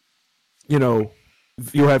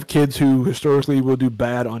kids who historically will do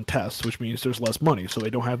bad on tests, which means there's less money, so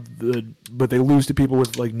they don't have but they lose to people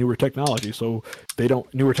with like newer technology. So they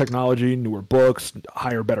don't newer technology, newer books,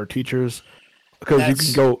 hire better teachers, because you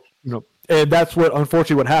can go, and that's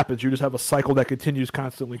unfortunately what happens. You just have a cycle that continues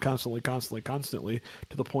constantly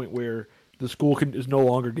to the point where the school is no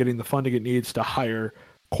longer getting the funding it needs to hire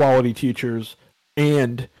quality teachers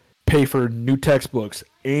and pay for new textbooks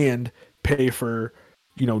and pay for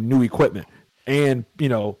new equipment and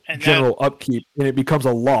general upkeep, and it becomes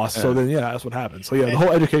a loss. So then that's what happens. So the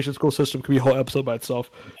whole education school system could be a whole episode by itself.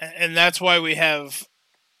 And that's why we have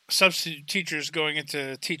substitute teachers going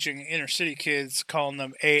into teaching inner city kids, calling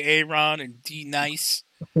them AA Ron and D Nice.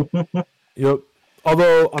 Yep.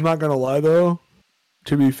 Although I'm not gonna lie though,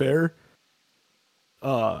 to be fair,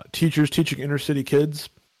 teachers teaching inner city kids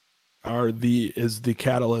is the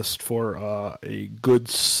catalyst for a good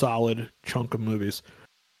solid chunk of movies.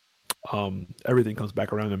 Everything comes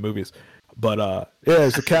back around in movies, but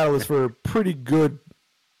it's a catalyst for a pretty good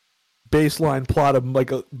baseline plot of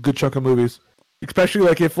like a good chunk of movies. Especially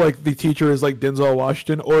like if like the teacher is like Denzel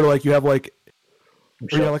Washington, or like you have like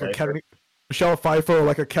Michelle Pfeiffer, or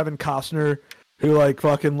like a Kevin Costner who like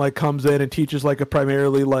fucking like comes in and teaches like a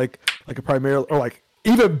primarily or like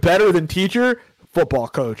even better than teacher, football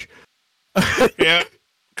coach. Yeah,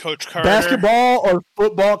 Coach Carter. Basketball or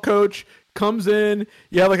football coach comes in.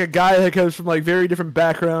 You have like a guy that comes from like very different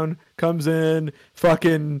background, comes in,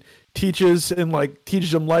 fucking teaches them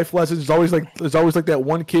life lessons. There's always like that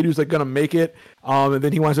one kid who's like gonna make it, and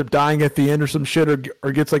then he winds up dying at the end or some shit,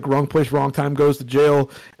 or gets like wrong place, wrong time, goes to jail,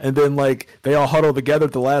 and then like they all huddle together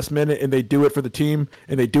at the last minute and they do it for the team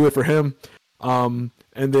and they do it for him, and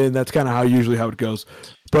then that's kind of how it goes.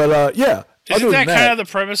 But yeah, isn't that kind of the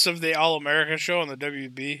premise of the All American show on the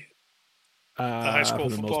WB? The high school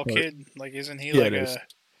football kid, like, isn't he like a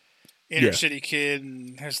inner city kid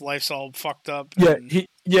and his life's all fucked up?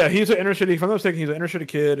 He's an inner city. If I'm not mistaken, he's an inner city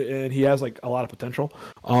kid and he has like a lot of potential.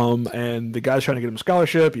 And the guy's trying to get him a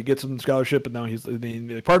scholarship. He gets him the scholarship, and now he's once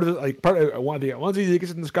he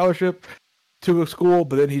gets in the scholarship to a school,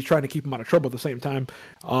 but then he's trying to keep him out of trouble at the same time.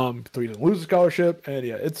 So he doesn't lose the scholarship, and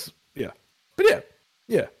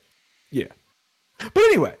But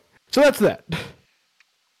anyway, so that's that.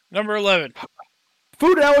 Number 11.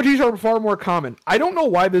 Food allergies are far more common. I don't know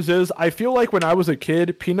why this is. I feel like when I was a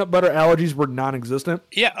kid, peanut butter allergies were non-existent.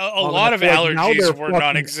 Yeah, a lot of allergies were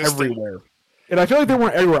non-existent. Everywhere. And I feel like they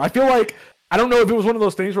weren't everywhere. I feel like, I don't know if it was one of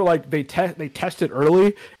those things where like they test it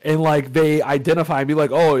early and like they identify and be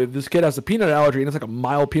like, oh, this kid has a peanut allergy, and it's like a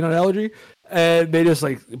mild peanut allergy. And they just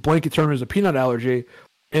like blanket term as a peanut allergy.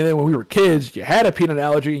 And then when we were kids, you had a peanut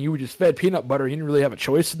allergy and you were just fed peanut butter. You didn't really have a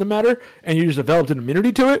choice in the matter, and you just developed an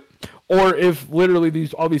immunity to it. Or if literally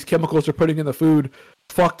all these chemicals they're putting in the food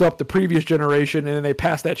fucked up the previous generation, and then they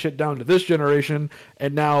passed that shit down to this generation,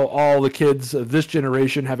 and now all the kids of this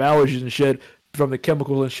generation have allergies and shit from the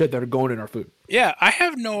chemicals and shit that are going in our food. Yeah, I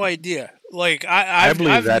have no idea. Like I've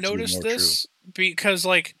noticed this because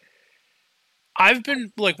like I've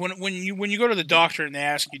been like when you go to the doctor and they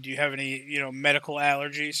ask you, do you have any medical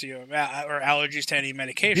allergies, or allergies to any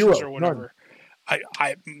medications or whatever? None.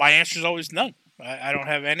 My answer is always none. I don't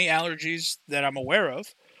have any allergies that I'm aware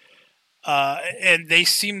of. And they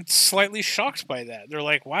seemed slightly shocked by that. They're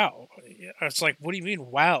like, wow. It's like, what do you mean,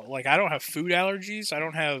 wow? Like, I don't have food allergies. I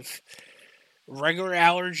don't have regular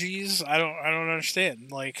allergies. I don't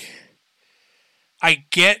understand. Like, I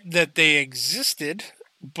get that they existed,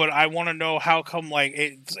 but I want to know how come, like,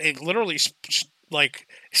 it literally, like,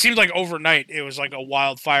 it seemed like overnight it was like a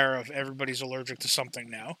wildfire of everybody's allergic to something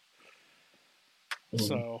now.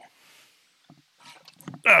 So,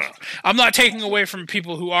 I don't know. I'm not taking away from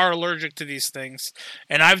people who are allergic to these things,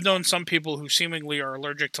 and I've known some people who seemingly are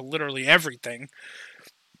allergic to literally everything.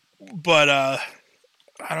 But I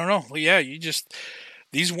don't know. Yeah,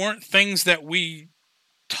 these weren't things that we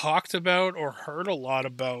talked about or heard a lot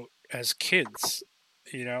about as kids.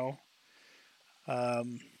 I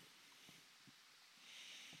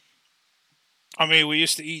mean, we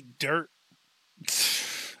used to eat dirt,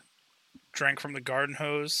 drank from the garden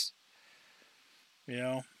hose.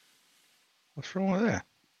 What's wrong with that?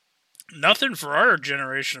 Nothing for our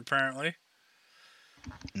generation, apparently.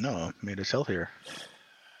 No, it made us healthier.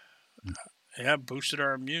 Yeah, boosted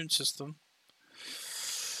our immune system.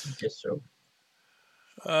 I guess so.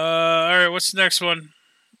 All right, what's the next one?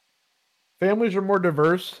 Families are more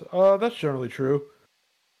diverse. That's generally true.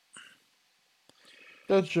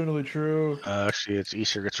 Actually, it's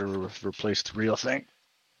Easter gets replaced the real thing.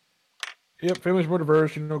 Yep, families more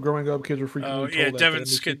diverse. Growing up, kids were frequently told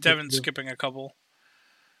Devin's skipping a couple.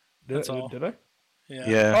 That's all. Did I?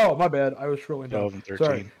 Yeah. Oh, my bad. I was scrolling down. 12 and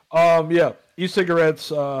 13. Sorry. Yeah. E-cigarettes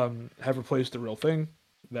have replaced the real thing.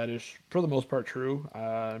 That is, for the most part, true.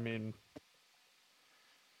 I mean,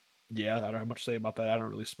 yeah, I don't have much to say about that. I don't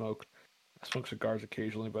really smoke. I smoke cigars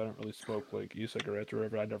occasionally, but I don't really smoke like e-cigarettes or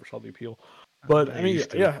whatever. I never saw the appeal. But I mean,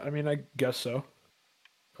 yeah. I mean, I guess so.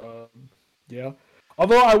 Yeah.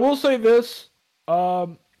 Although I will say this,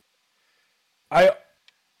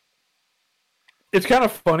 it's kind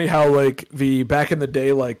of funny how like back in the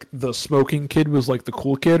day, like the smoking kid was like the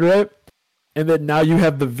cool kid, right? And then now you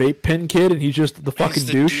have the vape pen kid, and he's just the fucking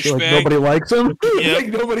douche. Like nobody likes him. Yep. Like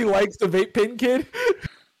nobody likes the vape pen kid.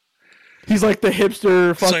 He's like the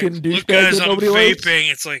hipster fucking douchebag that nobody likes.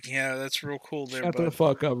 Vaping. It's like, yeah, that's real cool there. Shut the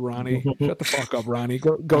fuck up, Ronnie. Shut the fuck up, Ronnie.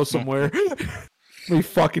 Go somewhere. We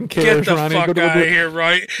fucking cares, Get the Ronnie. fuck out of here,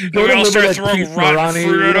 right? Go we all start throwing rotten fruit at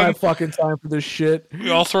him. We don't have fucking time for this shit.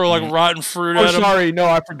 We all throw like rotten fruit at him. Oh, sorry. No,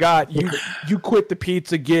 I forgot. You quit the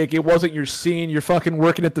pizza gig. It wasn't your scene. You're fucking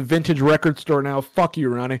working at the vintage record store now. Fuck you,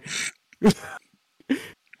 Ronnie.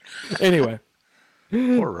 Anyway,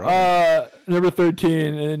 Poor Ronnie. number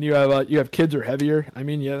 13, and then you have kids are heavier. I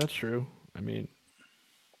mean, yeah, that's true. I mean,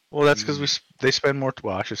 Well, that's because they spend more.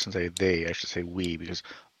 Well, I shouldn't say they. I should say we, because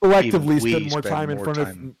collectively even we spend more spend time more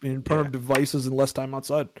time. in front of devices and less time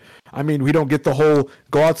outside. I mean, we don't get the whole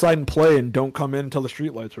go outside and play and don't come in until the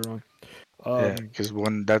street lights are on. Yeah, because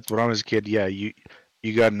when I was a kid, yeah, you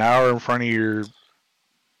got an hour in front of your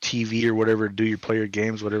TV or whatever, play your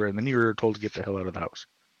games, whatever, and then you were told to get the hell out of the house.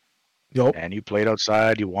 Yep. And you played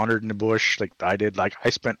outside, you wandered in the bush, like I did. Like I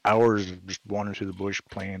spent hours just wandering through the bush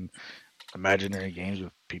playing imaginary games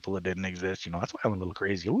with people that didn't exist. You know, that's why I went a little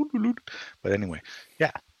crazy. But anyway,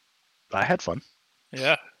 yeah, I had fun.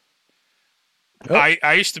 Yeah. Yep.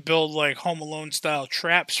 I used to build like Home Alone style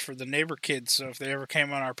traps for the neighbor kids, so if they ever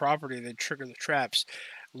came on our property, they'd trigger the traps.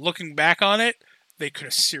 Looking back on it, they could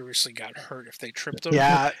have seriously got hurt if they tripped them.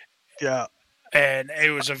 Yeah. And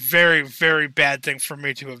it was a very, very bad thing for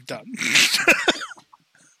me to have done.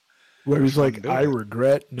 Where he's like, I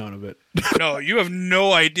regret none of it. No, you have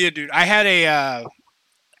no idea, dude. I had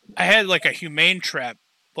like a humane trap,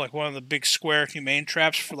 like one of the big square humane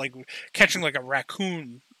traps for like catching like a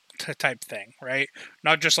raccoon type thing, right?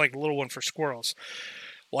 Not just like a little one for squirrels.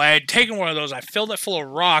 Well, I had taken one of those, I filled it full of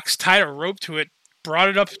rocks, tied a rope to it, brought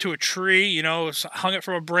it up to a tree, you know, hung it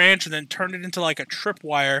from a branch, and then turned it into like a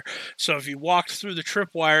tripwire. So if you walked through the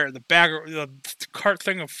tripwire, the cart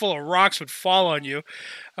thing full of rocks would fall on you.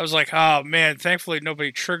 I was like, oh man, thankfully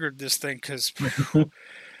nobody triggered this thing because there'd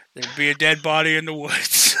be a dead body in the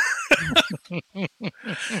woods.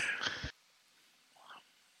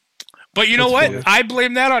 But you know what? Funny. I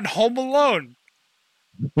blame that on Home Alone.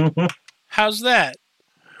 How's that?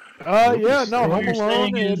 Yeah, no, What Home you're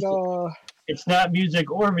Alone saying and is- It's not music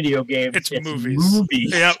or video games. It's movies.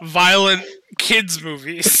 Yeah, violent kids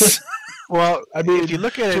movies. well, I mean, If you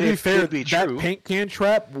look at to it, be it fair, could be that true. paint can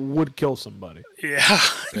trap would kill somebody. Yeah.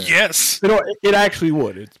 Yes. You know, it actually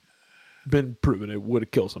would. It's been proven it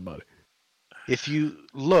would kill somebody. If you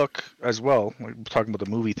look as well, like we're talking about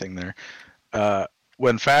the movie thing there,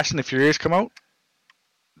 when Fast and the Furious come out,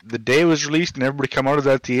 the day it was released and everybody come out of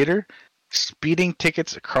that theater, speeding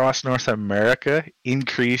tickets across North America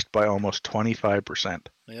increased by almost 25%.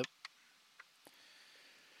 Yep.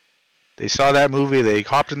 They saw that movie, they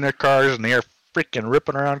hopped in their cars, and they are freaking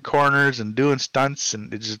ripping around corners and doing stunts,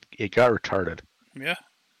 and it got retarded. Yeah.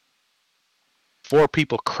 4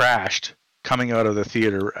 people crashed coming out of the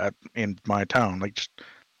theater in my town, like just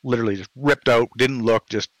literally just ripped out, didn't look,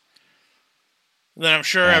 just. Then I'm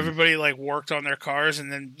sure everybody like worked on their cars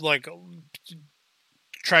and then like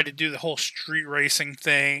tried to do the whole street racing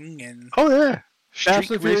thing and. Oh yeah. Fast and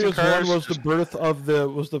Street racing Furious cars. 1 was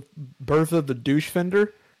the birth of the douche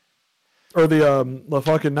fender, or the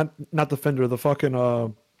fucking not the fender, the fucking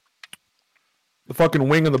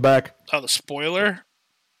wing in the back. Oh, the spoiler.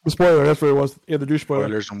 The spoiler, that's what it was. Yeah, the douche spoiler.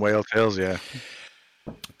 Spoilers and whale tails, yeah.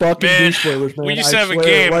 Fucking Man, douche spoilers, man. we used to I have a swear,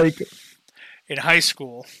 game. like In high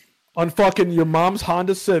school. on fucking your mom's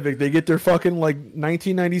Honda Civic. They get their fucking like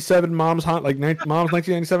 1997 mom's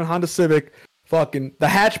 1997 Honda Civic. Fucking the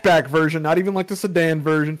hatchback version, not even like the sedan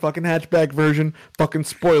version. Fucking hatchback version. Fucking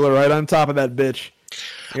spoiler right on top of that bitch.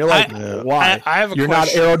 You're like, why? I have a You're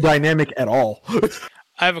question. not aerodynamic at all.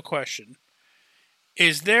 I have a question.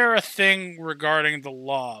 Is there a thing regarding the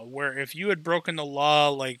law where if you had broken the law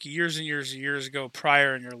like years and years and years ago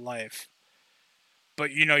prior in your life,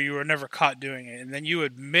 but you know you were never caught doing it, and then you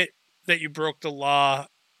admit that you broke the law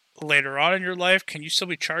later on in your life, can you still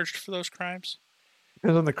be charged for those crimes?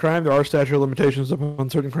 Depends on the crime. There are statute of limitations on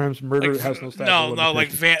certain crimes. Murder Like, has no statute of no,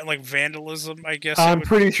 limitations. like vandalism, I guess. I'm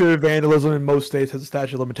pretty sure vandalism in most states has a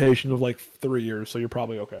statute of limitation of like 3 years, so you're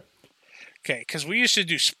probably okay. Okay, because we used to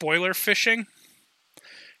do spoiler fishing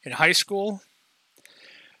in high school.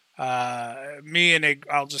 Me and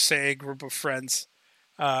I'll just say a group of friends.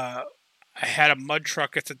 I had a mud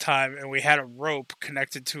truck at the time, and we had a rope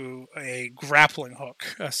connected to a grappling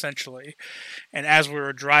hook, essentially. And as we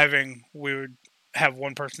were driving, we would have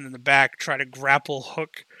one person in the back try to grapple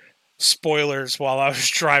hook spoilers while I was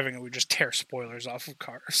driving, and we'd just tear spoilers off of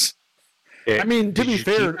cars. I mean, to be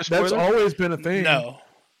fair, that's always been a thing. No.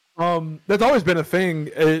 That's always been a thing.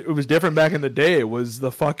 It was different back in the day. It was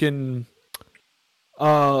the fucking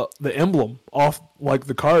the emblem off like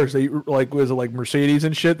the cars. They like was it like Mercedes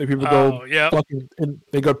and shit that people go fucking and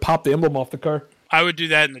they go pop the emblem off the car. I would do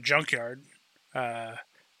that in the junkyard. I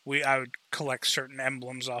would collect certain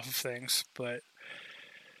emblems off of things, but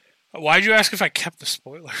why'd you ask if I kept the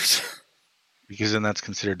spoilers? Because then that's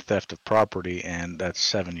considered theft of property, and that's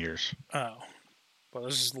 7 years. Oh. Well,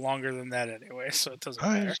 this is longer than that anyway, so it doesn't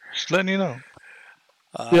matter. Just letting you know.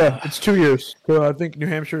 Yeah, it's 2 years. So I think New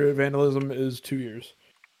Hampshire vandalism is 2 years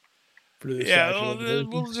for the Yeah, statute of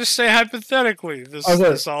limitations. we'll just say hypothetically this Okay,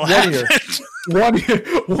 this all 1 year.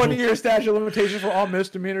 happened. 1 year statute of limitations for all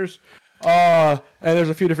misdemeanors. And there's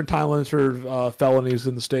a few different time limits for felonies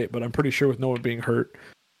in the state, but I'm pretty sure with no one being hurt,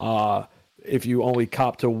 if you only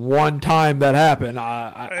cop to one time that happened,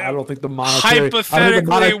 I don't think the monetary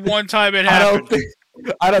Hypothetically, one time it happened.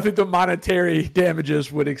 I don't think the monetary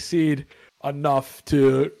damages would exceed enough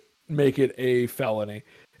to make it a felony,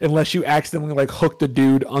 unless you accidentally like hooked the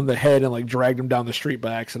dude on the head and like dragged him down the street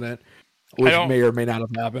by accident, which may or may not have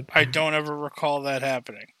happened. I don't ever recall that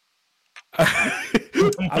happening.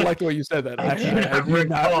 I like the way you said that. I do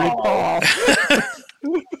not recall.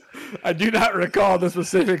 I do not recall the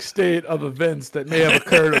specific state of events that may have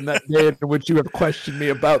occurred on that day in which you have questioned me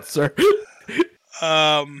about, sir.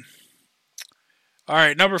 All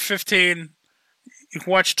right, number 15. You can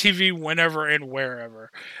watch TV whenever and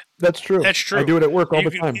wherever. That's true. That's true. I do it at work all the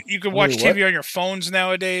time. You can watch TV on your phones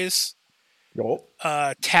nowadays. Yup.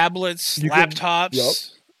 Tablets, laptops. Yup.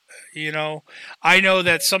 You know, I know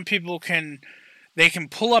that some people can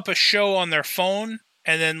pull up a show on their phone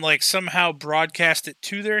and then like somehow broadcast it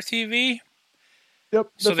to their TV. Yep.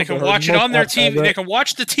 So they can watch it on their TV. They can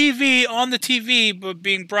watch the TV on the TV, but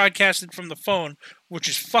being broadcasted from the phone, which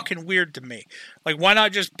is fucking weird to me. Like, why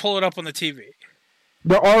not just pull it up on the TV?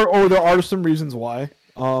 There are some reasons why.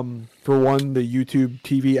 For one, the YouTube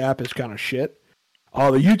TV app is kind of shit.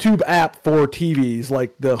 The YouTube app for TVs,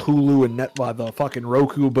 like the Hulu and the fucking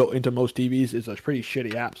Roku built into most TVs, is a pretty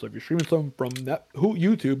shitty app. So if you're streaming something from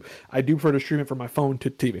YouTube, I do prefer to stream it from my phone to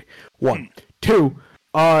TV. 1, 2.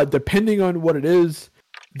 Depending on what it is,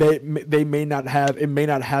 they may not have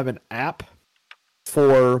an app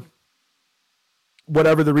for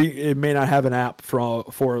whatever it may not have an app for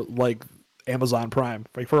like Amazon Prime.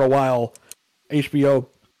 Like for a while, HBO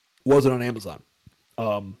wasn't on Amazon.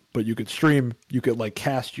 But you could like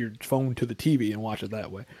cast your phone to the TV and watch it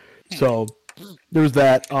that way. So there's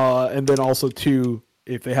that. And then also too,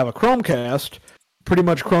 if they have a Chromecast, pretty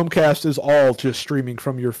much Chromecast is all just streaming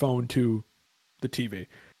from your phone to the TV.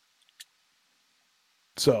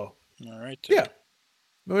 So, all right. Yeah.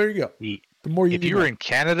 Well, there you go. The more if you were in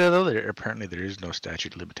Canada, though, apparently there is no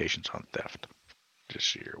statute of limitations on theft.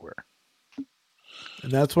 Just so you're aware.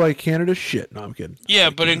 And that's why Canada's shit. No, I'm kidding. Yeah,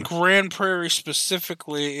 but in Grand Prairie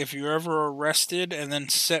specifically, if you're ever arrested and then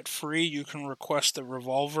set free, you can request a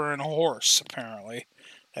revolver and a horse, apparently.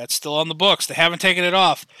 That's still on the books. They haven't taken it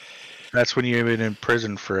off. That's when you've been in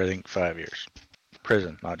prison for, I think, 5 years.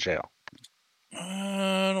 Prison, not jail.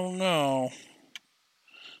 I don't know.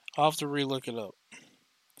 I'll have to relook it up.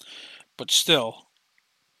 But still,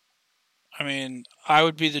 I mean, I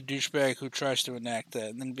would be the douchebag who tries to enact that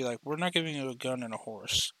and then be like, we're not giving you a gun and a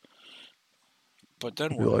horse. But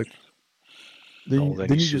then what? Like, then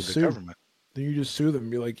you just the sue government. Then you just sue them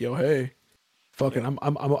and be like, yo, hey, fucking,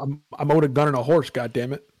 I'm owed a gun and a horse,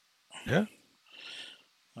 goddammit. Yeah.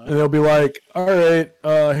 And they'll be like, all right,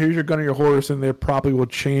 here's your gun and your horse, and they probably will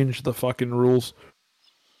change the fucking rules.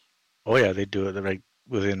 Oh, yeah, they do it like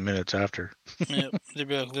within minutes after. Yeah, they'd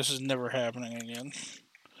be like, this is never happening again.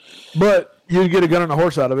 But you get a gun and a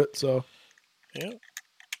horse out of it, so. Yep.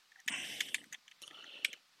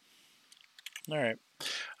 All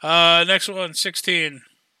right. Next one, 16.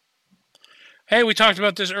 Hey, we talked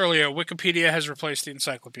about this earlier. Wikipedia has replaced the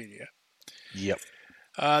encyclopedia. Yep.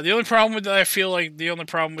 The only problem with I feel like the only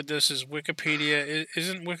problem with this is Wikipedia.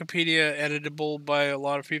 Isn't Wikipedia editable by a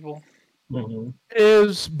lot of people? Mm-hmm. It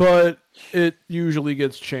is, but it usually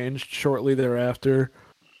gets changed shortly thereafter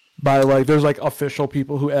by like there's like official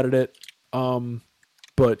people who edit it.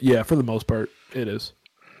 But yeah, for the most part, it is.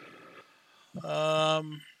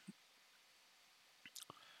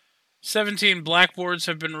 17 blackboards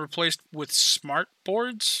have been replaced with smart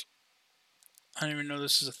boards. I don't even know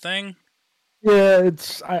this is a thing. Yeah,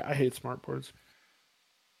 I hate smart boards.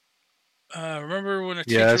 Remember when a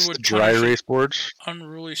teacher would dry erase boards?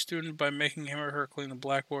 Unruly student by making him or her clean the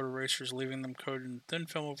blackboard erasers, leaving them coated in thin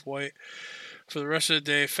film of white for the rest of the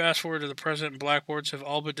day. Fast forward to the present, blackboards have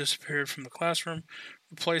all but disappeared from the classroom,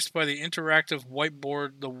 replaced by the interactive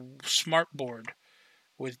whiteboard, the smart board.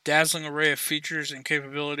 With dazzling array of features and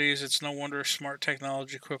capabilities, it's no wonder smart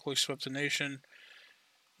technology quickly swept the nation,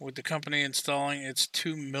 with the company installing its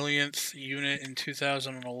 2 millionth unit in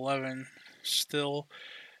 2011. Still,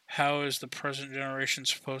 how is the present generation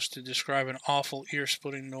supposed to describe an awful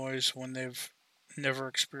ear-splitting noise when they've never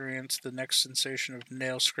experienced the next sensation of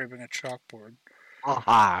nail scraping a chalkboard?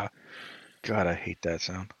 Aha! God, I hate that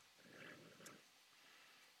sound.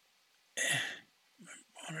 My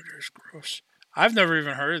monitor's gross. I've never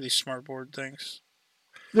even heard of these smartboard things.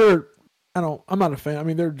 I'm not a fan. I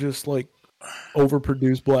mean, they're just like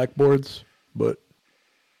overproduced blackboards, but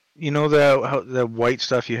You know the white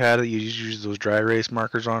stuff you had that you use those dry erase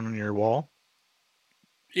markers on your wall?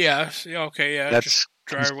 Yeah. Okay. Yeah. That's Just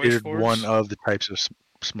dry erase considered one boards. of the types of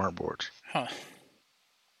smart boards. Huh.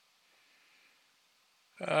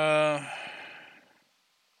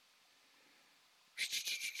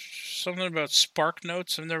 Something about Spark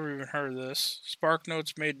Notes. I've never even heard of this. Spark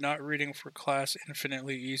Notes made not reading for class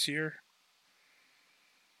infinitely easier.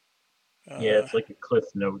 Yeah, it's like a Cliff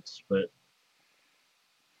Notes, but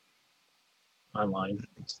online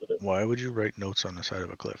instead of. Why would you write notes on the side of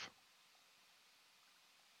a cliff?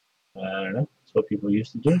 I don't know. That's what people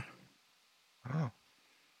used to do. Oh.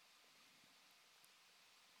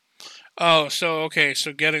 Oh, so okay,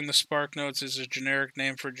 so getting the Spark Notes is a generic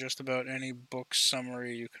name for just about any book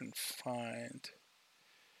summary you can find.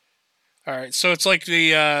 All right, so it's like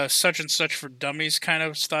the such and such for dummies kind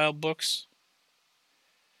of style books.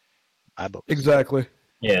 exactly.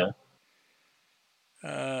 Yeah.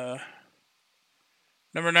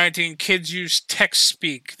 Number 19, kids use text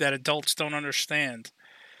speak that adults don't understand.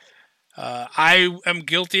 I am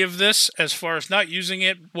guilty of this as far as not using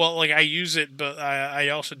it. Well, like I use it, but I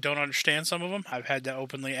also don't understand some of them. I've had to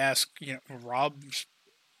openly ask, Rob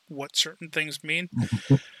what certain things mean.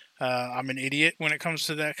 I'm an idiot when it comes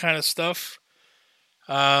to that kind of stuff.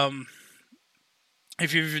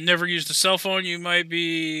 If you've never used a cell phone, you'd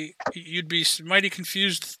be mighty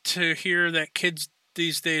confused to hear that kids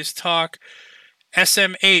these days talk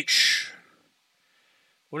SMH.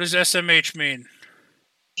 What does SMH mean?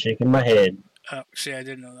 Shaking my head. See, I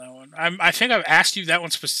didn't know that one. I think I've asked you that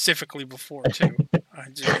one specifically before too.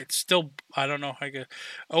 It's still, I don't know. I guess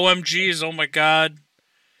OMG is oh my god,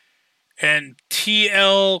 and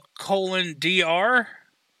TL:DR.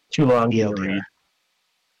 Too long didn't TLDR. read.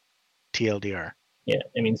 TLDR. Yeah,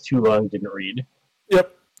 it means too long didn't read.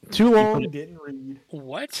 Yep. Too long, didn't read.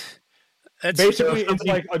 What? That's Basically, it's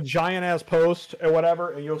like a giant ass post or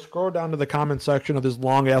whatever, and you'll scroll down to the comment section of this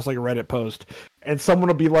long ass like Reddit post, and someone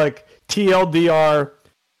will be like, "TLDR,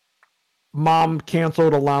 mom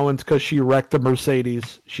canceled allowance because she wrecked the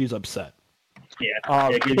Mercedes. She's upset." Yeah.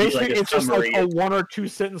 It gives you, Basically, like, a it's just like summary. a 1 or 2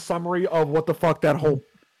 sentence summary of what the fuck that whole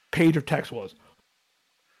page of text was.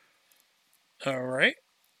 all right.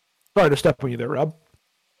 Sorry to step on you there, Rob.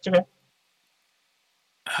 It's okay.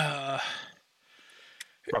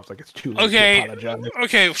 Rob's like, it's too late Okay. to apologize.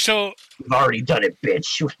 Okay. So You've already done it,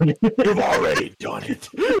 bitch. You've already done it.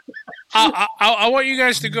 I want you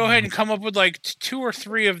guys to go ahead and come up with like 2 or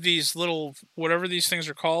 3 of these little whatever these things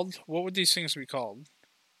are called. What would these things be called?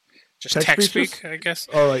 Just text speak, I guess.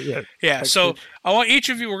 All right, yeah. Yeah. Text So speech. I want each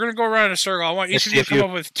of you. We're gonna go around in a circle. I want each of you to come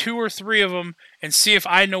up with 2 or 3 of them and see if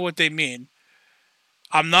I know what they mean.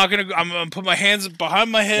 I'm gonna put my hands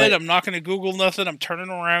behind my head. I'm not gonna Google nothing. I'm turning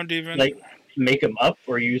around even. Like, make them up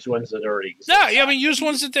or use ones that already exist. Yeah, I mean, use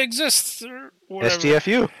ones that exist. Or whatever.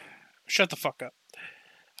 STFU. Shut the fuck up.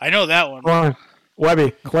 I know that one. Come on.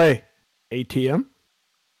 Webby, Clay, ATM.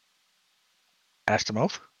 Ass to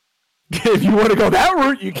mouth. If you want to go that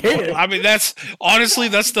route, you can. I mean, that's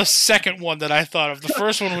the second one that I thought of. The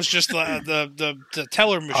first one was just the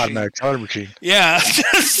teller machine. Automatic teller machine. Yeah,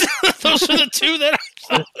 those are the 2 that I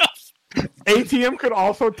thought of. ATM could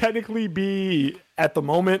also technically be at the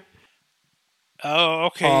moment. Oh,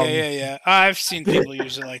 okay, yeah. I've seen people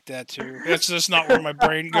use it like that too. That's just not where my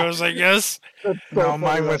brain goes, I guess. No,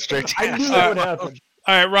 mine went straight to I knew that would happen.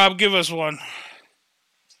 All right, Rob, give us one.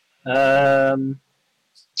 I'm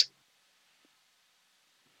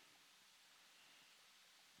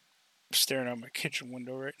staring out my kitchen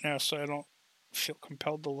window right now, so I don't feel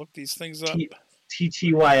compelled to look these things up.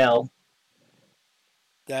 TTYL.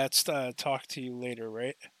 That's talk to you later,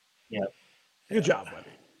 right? Yeah. Good job, Webby.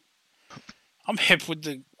 I'm hip with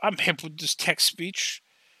this text speech.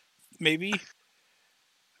 Maybe.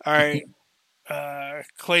 All right.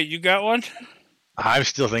 Clay, you got one? I'm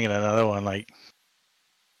still thinking of another one. Like,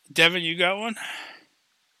 Devin, you got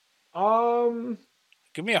one?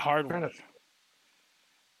 Give me a hard one.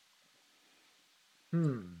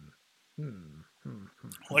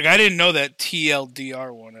 Like, I didn't know that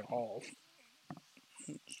TLDR one at all.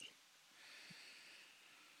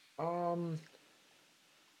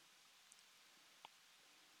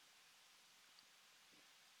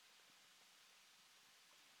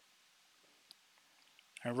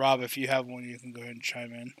 And Rob, if you have one, you can go ahead and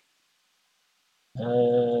chime in.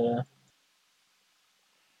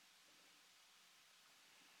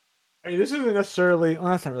 I mean, this isn't necessarily. Well,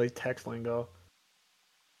 that's not really text lingo.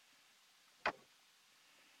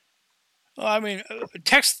 Well, I mean,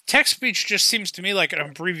 text speech just seems to me like an You know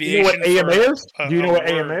abbreviation. what AMA for is? Do you know what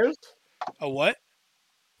word. AMA is? A what?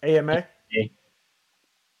 AMA?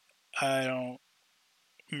 I don't.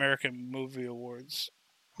 American Movie Awards.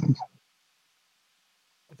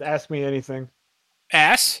 It's Ask Me Anything.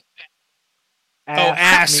 Ass? Ask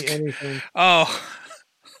ask. Me Anything. Oh.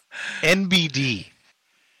 NBD.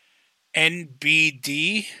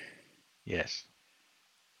 NBD? Yes.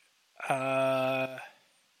 I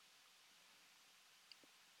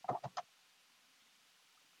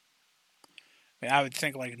mean, I would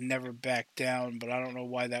think like never back down, but I don't know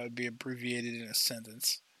why that would be abbreviated in a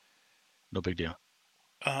sentence. No big deal.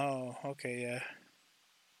 Oh, okay, yeah.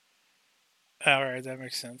 All right, that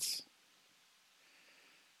makes sense.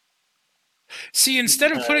 See,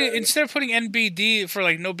 instead of putting NBD for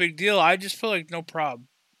like no big deal, I just put like no prob.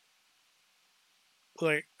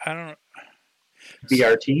 Like I don't know.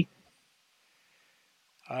 BRT.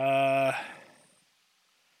 I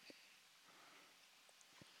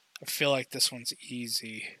feel like this one's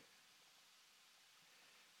easy.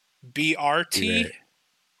 BRT.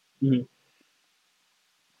 Mhm.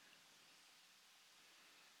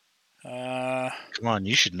 Come on,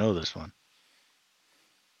 you should know this one.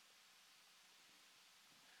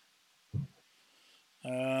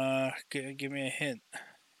 Give me a hint.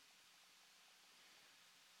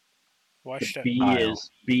 Why should I? B Aisle. is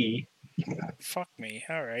B. Fuck me.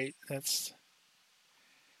 All right, that's.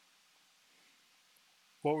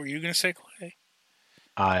 What were you gonna say, Clay?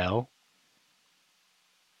 Aisle.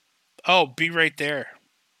 Oh, be right there.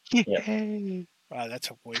 Yay. Wow,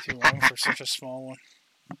 that's way too long for such a small one.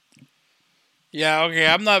 Yeah, okay.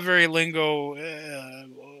 I'm not very lingo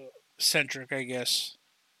centric, I guess.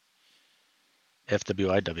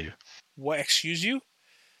 FWIW. What? Excuse you?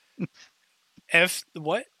 F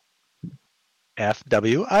what?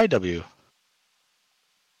 FWIW.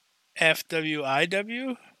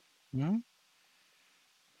 FWIW? Hmm?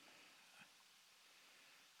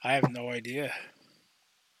 I have no idea.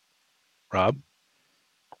 Rob?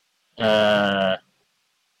 Hey,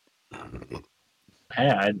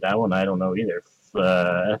 that one I don't know either.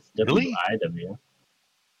 Really? FWIW.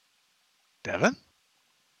 Devin?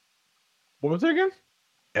 What was it again?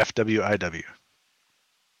 FWIW.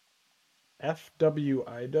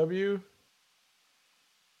 FWIW?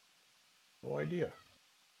 No idea.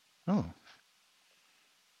 Oh,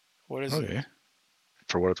 What is okay. it?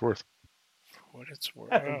 For what it's worth. For what it's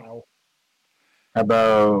worth. I don't know. How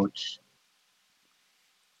about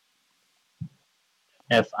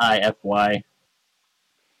FIFY?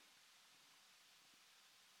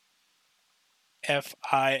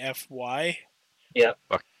 FIFY? Yep.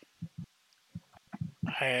 Fuck.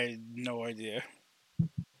 I had no idea.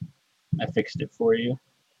 I fixed it for you.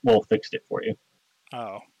 Well, fixed it for you.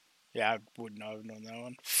 Oh. Yeah, I would not have known that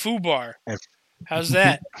one. Fubar. F- How's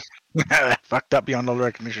that? Fucked up beyond all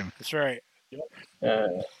recognition. That's right. Uh,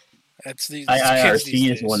 That's these kids these IIRC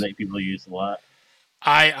days. is one that people use a lot.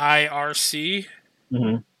 IIRC?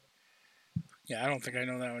 Hmm. Yeah, I don't think I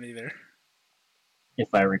know that one either.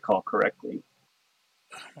 If I recall correctly.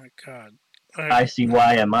 Oh my god.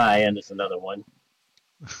 ICYMIN is another one.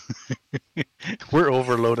 We're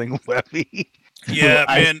overloading Webby. Yeah,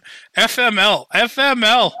 man. FML.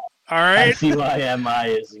 FML. All right.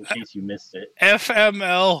 ICYMI is in case you missed it.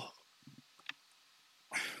 FML.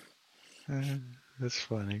 That's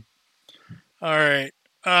funny. All right.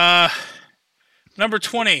 Number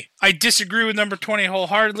 20. I disagree with number 20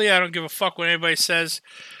 wholeheartedly. I don't give a fuck what anybody says.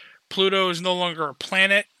 Pluto is no longer a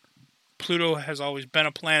planet. Pluto has always been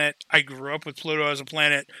a planet. I grew up with Pluto as a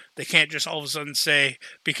planet. They can't just all of a sudden say,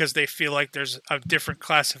 because they feel like there's a different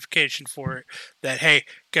classification for it, that, hey,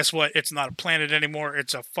 guess what? It's not a planet anymore.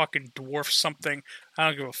 It's a fucking dwarf something. I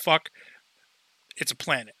don't give a fuck. It's a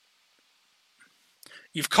planet.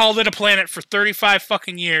 You've called it a planet for 35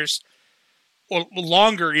 fucking years, or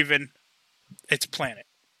longer even. It's a planet.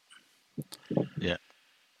 Yeah.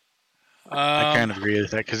 I kind of agree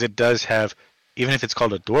with that because it does have, even if it's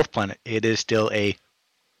called a dwarf planet, it is still a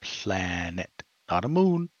planet, not a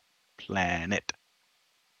moon. Planet.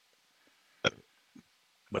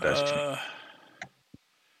 But that's true.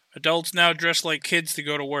 Adults now dress like kids to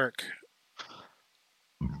go to work.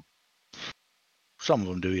 Some of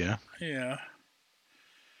them do, yeah. Yeah.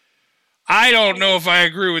 I don't know if I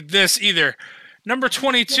agree with this either. Number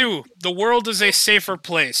 22, the world is a safer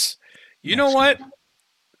place. You know what?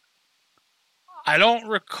 I don't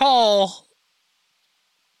recall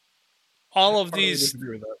all of Wholeheartedly these.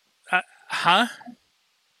 disagree with that. Huh?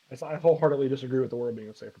 I wholeheartedly disagree with the world being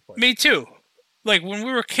a safer place. Me too. Like when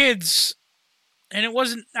we were kids, and it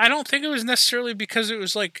wasn't, I don't think it was necessarily because it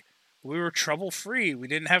was like We were trouble free. We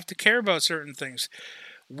didn't have to care about certain things.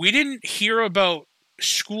 We didn't hear about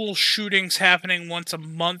school shootings happening once a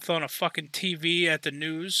month on a fucking TV at the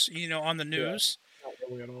news, on the news. Not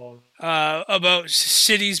really at all. About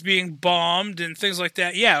cities being bombed and things like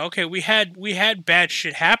that. Yeah, okay, we had bad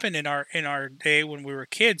shit happen in our day when we were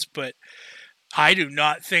kids, but I do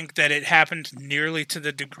not think that it happened nearly to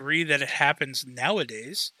the degree that it happens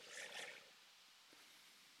nowadays.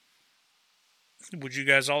 Would you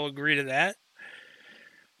guys all agree to that?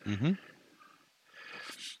 Mm-hmm.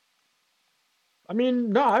 I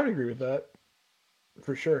mean, no, I would agree with that.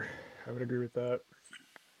 For sure. I would agree with that.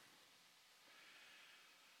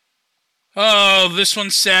 Oh, this one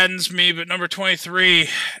saddens me, but number 23,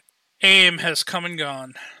 AIM has come and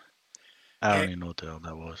gone. I don't even know what the hell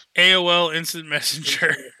that was. AOL Instant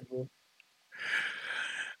Messenger.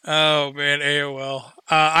 Oh man, AOL.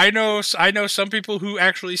 I know some people who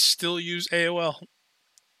actually still use AOL.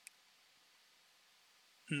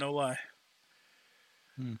 No lie.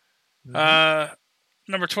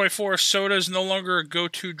 Number 24, soda is no longer a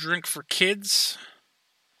go-to drink for kids.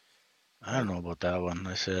 I don't know about that one.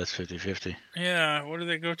 I say that's 50-50. Yeah, what do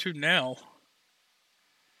they go to now?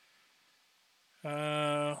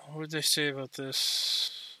 What did they say about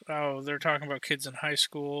this? Oh, they're talking about kids in high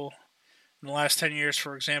school. In the last 10 years,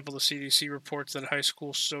 for example, the CDC reports that high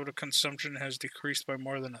school soda consumption has decreased by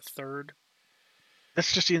more than a third.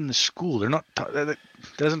 That's just in the school. They're not. That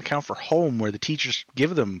doesn't count for home, where the teachers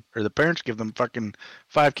give them or the parents give them fucking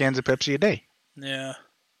 5 cans of Pepsi a day. Yeah.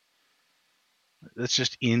 That's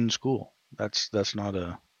just in school. That's not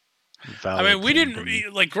a valid. I mean, we thing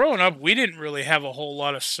didn't like growing up. We didn't really have a whole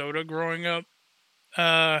lot of soda growing up.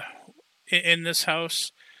 In this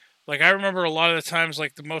house, like I remember a lot of the times,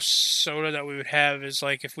 like the most soda that we would have is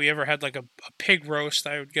like if we ever had like a pig roast,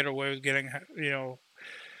 I would get away with getting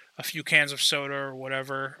a few cans of soda or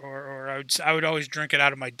whatever, or I would always drink it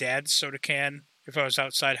out of my dad's soda can if I was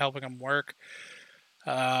outside helping him work.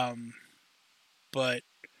 But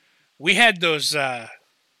we had those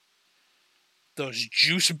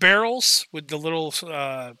juice barrels with the little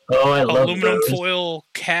I love aluminum those. foil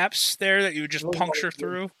caps there that you would just puncture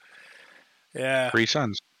through. Yeah. Three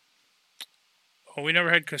Sons. Oh, we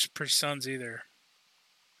never had Capri Suns either.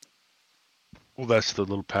 Well, that's the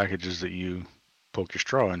little packages that you poke your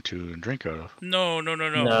straw into and drink out of. No. No,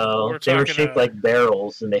 We're they were talking, shaped like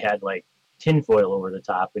barrels, and they had like tinfoil over the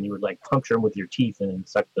top, and you would like puncture them with your teeth and then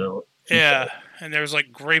suck the. Yeah, and there was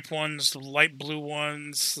like grape ones, light blue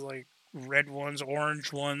ones, like red ones,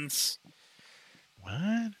 orange ones.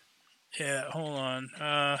 What? Yeah, hold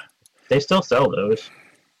on. They still sell those.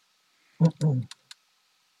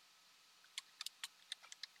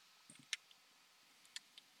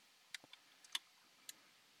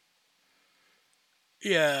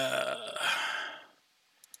 Yeah.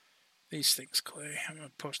 These things, Clay. I'm going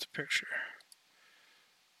to post a picture.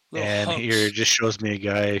 Little And hubs. here it just shows me a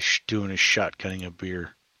guy doing a shotgunning a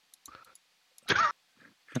beer.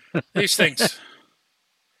 These things.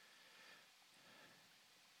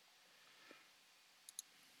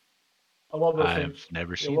 I love those I've things.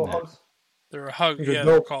 never Yeah, seen little that. hugs. They're a hug. These Yeah, are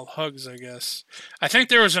they're dope. called hugs, I guess. I think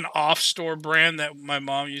there was an off-store brand that my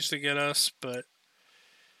mom used to get us, but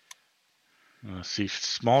See,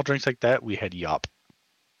 small drinks like that, we had Yop.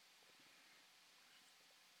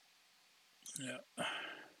 yeah.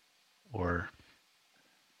 Or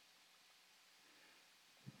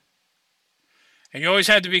And you always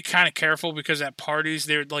had to be kind of careful because at parties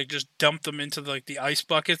they would like just dump them into like the ice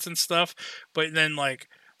buckets and stuff. But then like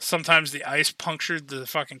sometimes the ice punctured the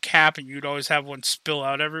fucking cap, and you'd always have one spill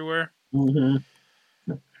out everywhere. Mm-hmm.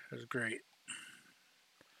 It was great.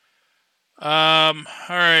 All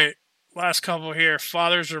right, last couple here.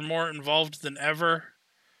 Fathers are more involved than ever.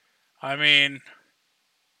 I mean,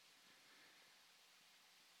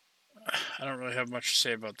 I don't really have much to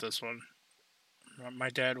say about this one. My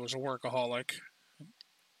dad was a workaholic.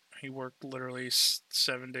 He worked literally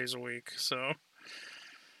 7 days a week. So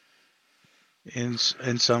in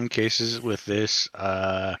some cases with this,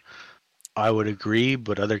 I would agree,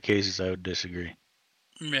 but other cases I would disagree.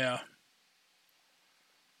 yeah.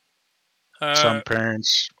 Some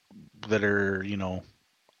parents that are,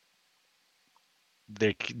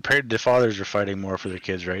 the fathers are fighting more for their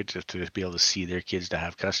kids, right? Just to be able to see their kids, to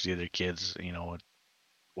have custody of their kids,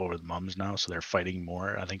 over the moms now, so they're fighting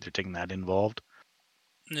more. I think they're taking that involved.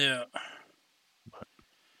 Yeah.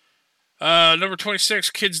 Number 26,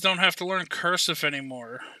 kids don't have to learn cursive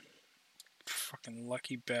anymore. Fucking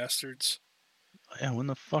lucky bastards. Yeah, when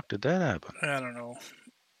the fuck did that happen? I don't know.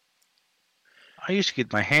 I used to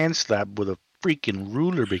get my hand slapped with a freaking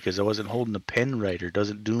ruler because I wasn't holding the pen right or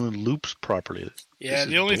doesn't doing loops properly. Yeah, This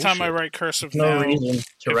the is only time I bullshit. write cursive No now, reason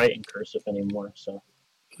to write in cursive anymore. So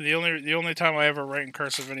the only time I ever write in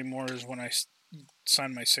cursive anymore is when I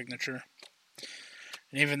sign my signature.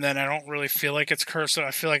 And even then, I don't really feel like it's cursive.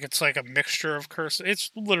 I feel like it's like a mixture of cursive.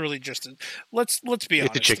 It's literally just let's be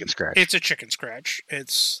honest. It's a chicken scratch. It's a chicken scratch.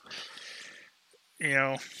 It's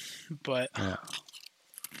but Yeah.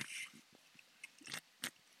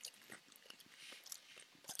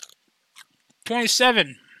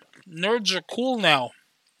 27. Nerds are cool now.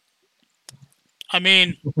 I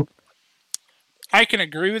mean, I can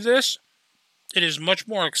agree with this. It is much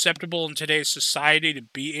more acceptable in today's society to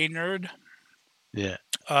be a nerd. Yeah.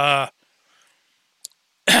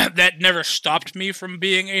 That never stopped me from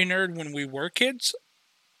being a nerd when we were kids.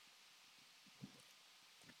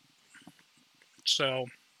 So,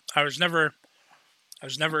 I was never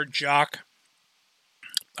a jock.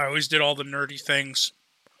 I always did all the nerdy things.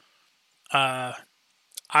 I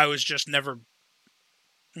was just never.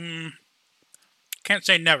 Can't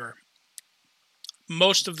say never.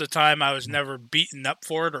 Most of the time, I was never beaten up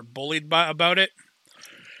for it or bullied about it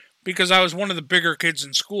because I was one of the bigger kids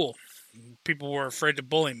in school. People were afraid to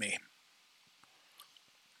bully me.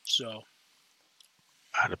 So.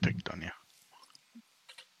 I'd have picked on you.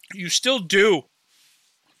 You still do.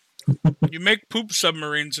 You make poop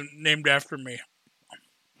submarines named after me.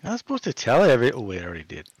 I was supposed to tell every. Oh wait, I already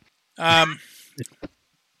did.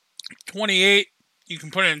 28. You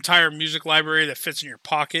can put an entire music library that fits in your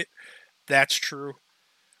pocket. That's true.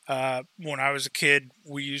 When I was a kid,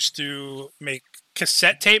 we used to make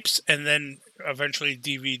cassette tapes and then eventually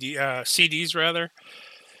CDs rather.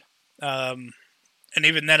 And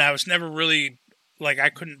even then, I was never really I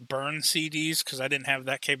couldn't burn CDs because I didn't have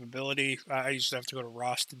that capability. I used to have to go to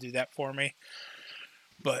Ross to do that for me.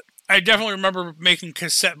 But I definitely remember making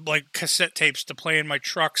cassette tapes to play in my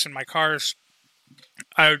trucks and my cars.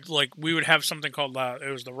 We would have something called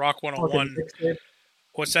it was the Rock 101.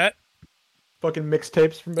 What's that? Fucking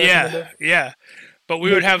mixtapes from back in the day. Yeah. But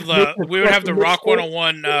we would have the Rock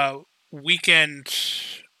 101 weekend.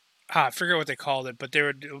 I forget what they called it, but they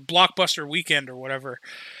would Blockbuster Weekend or whatever,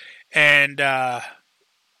 and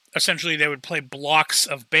essentially they would play blocks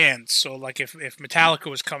of bands. So like if Metallica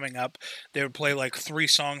was coming up, they would play like 3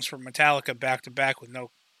 songs from Metallica back to back with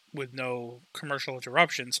no commercial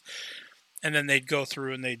interruptions. And then they'd go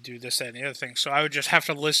through and they'd do this, that, and the other thing. So I would just have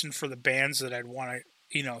to listen for the bands that I'd want to,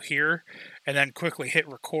 hear, and then quickly hit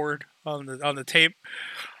record on the tape.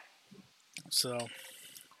 So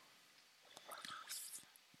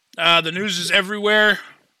the news is everywhere.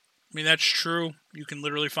 I mean, that's true. You can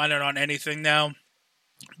literally find it on anything now.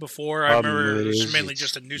 Before, I remember it was mainly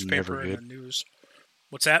just a newspaper and the news.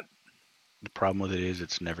 What's that? The problem with it is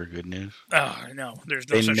it's never good news. Oh, no. There's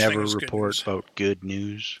no such thing as good news. They never report about good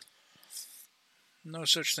news. No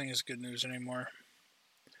such thing as good news anymore.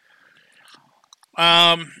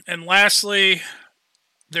 And lastly,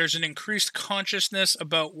 there's an increased consciousness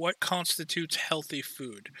about what constitutes healthy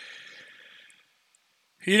food.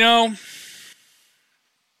 I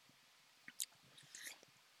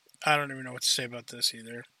don't even know what to say about this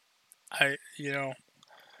either. I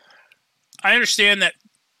understand that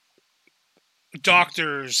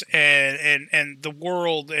doctors and the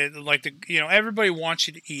world and everybody wants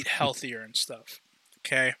you to eat healthier and stuff.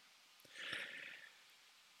 Okay.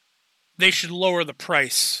 They should lower the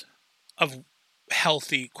price of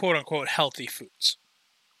healthy, quote unquote, healthy foods.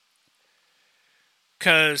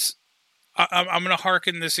 Because I'm going to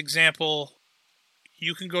hearken this example.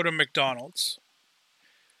 You can go to McDonald's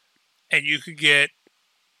and you could get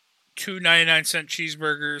 2 99-cent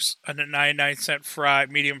cheeseburgers and a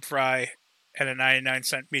 99-cent medium fry, and a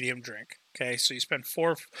 99-cent medium drink. Okay, so you spend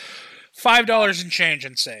 $5 and change,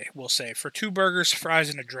 and we'll say, for 2 burgers, fries,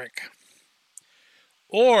 and a drink.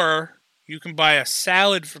 Or you can buy a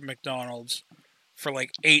salad from McDonald's for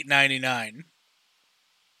like $8.99.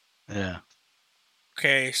 Yeah.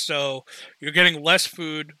 Okay, so you're getting less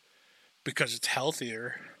food because it's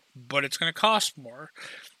healthier, but it's going to cost more.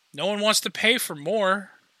 No one wants to pay for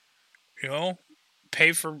more.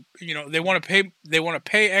 Pay for they want to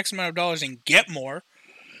pay X amount of dollars and get more.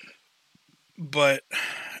 But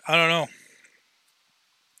I don't know.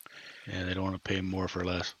 Yeah, they don't want to pay more for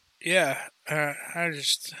less. Yeah, I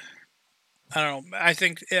don't know. I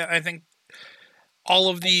think all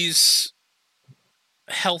of these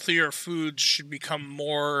healthier foods should become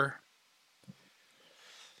more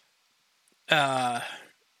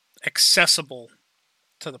accessible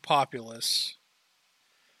to the populace.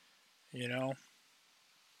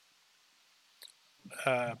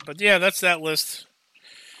 But yeah, that's that list.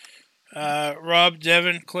 Rob,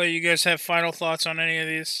 Devin, Clay, you guys have final thoughts on any of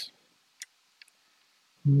these?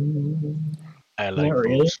 I like Not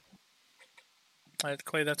really. boobs.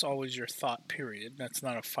 Clay, that's always your thought, period. That's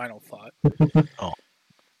not a final thought. Oh,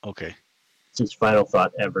 okay. It's his final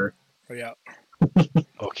thought ever. Oh, yeah.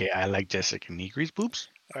 Okay, I like Jessica Negri's boobs.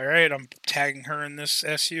 All right, I'm tagging her in this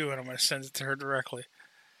SU, and I'm going to send it to her directly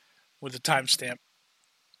with a timestamp.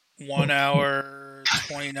 1 hour,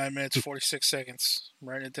 29 minutes, 46 seconds.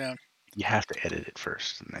 Write it down. You have to edit it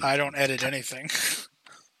first. And then I don't edit anything.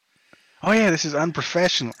 Oh yeah, this is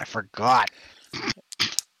unprofessional. I forgot.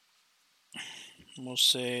 We'll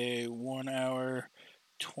say 1 hour,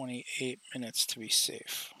 28 minutes to be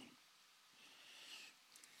safe.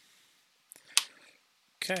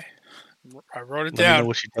 Okay. I wrote it Let me down. know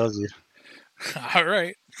what she tells you. All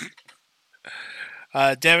right.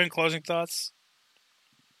 Devin, closing thoughts?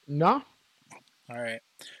 No. All right.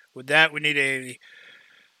 With that, we need a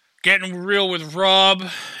Getting Real with Rob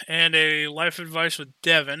and a Life Advice with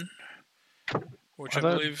Devin, which I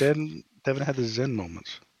thought believe... Devin had the Zen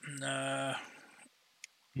moments.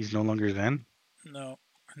 He's no longer Zen? No.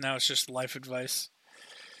 Now it's just Life Advice.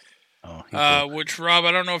 Oh, Which, Rob,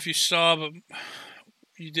 I don't know if you saw, but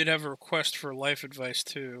you did have a request for Life Advice,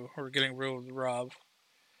 too, or Getting Real with Rob.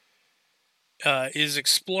 Is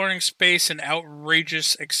exploring space an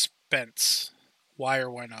outrageous expense? Why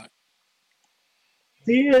or why not?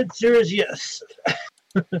 The answer is yes.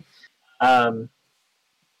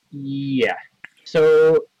 Yeah.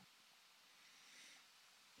 So,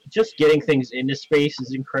 just getting things into space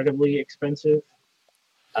is incredibly expensive.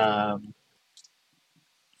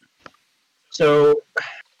 So,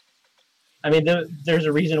 I mean, there's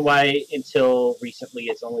a reason why until recently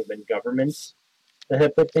it's only been governments that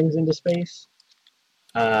have put things into space.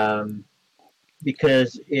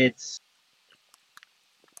 Because it's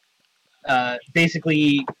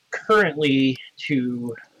basically currently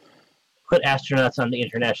to put astronauts on the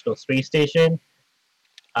International Space Station,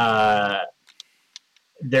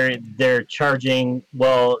 they're charging,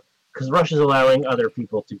 well, because Russia's allowing other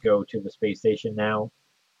people to go to the space station now,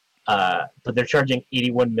 but they're charging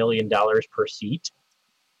 $81 million per seat.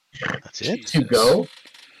 that's it? To go.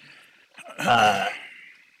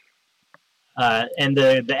 And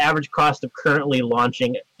the average cost of currently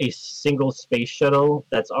launching a single space shuttle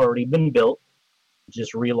that's already been built,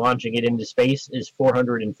 just relaunching it into space, is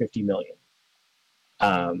 $450 million.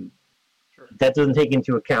 That doesn't take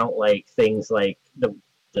into account like things like the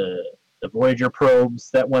Voyager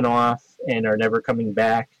probes that went off and are never coming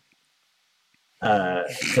back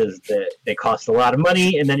because they cost a lot of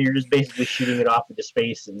money, and then you're just basically shooting it off into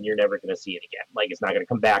space and you're never going to see it again. Like, it's not going to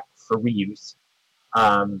come back for reuse.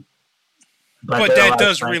 But that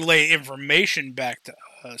does relay information back to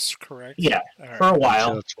us, correct? Yeah, right. For a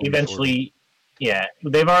while. Eventually, yeah,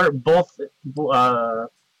 they've already both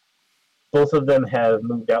of them have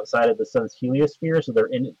moved outside of the sun's heliosphere, so they're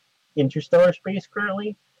in interstellar space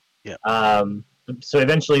currently. Yeah. So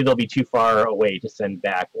eventually they'll be too far away to send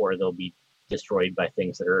back, or they'll be destroyed by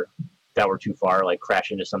things that were too far, like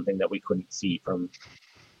crash into something that we couldn't see from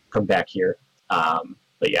back here.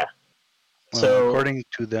 But yeah. Well, so according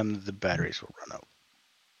to them, the batteries will run out.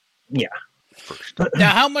 Yeah. First.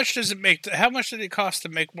 Now, how much does it make? How much did it cost to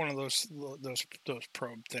make one of those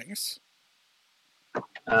probe things?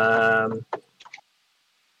 Let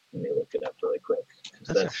me look it up really quick.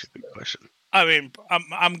 That's actually a good question. I mean,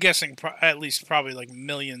 I'm guessing at least probably like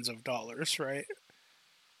millions of dollars, right?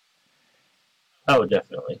 Oh,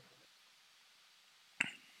 definitely.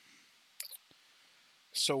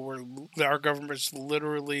 So our government's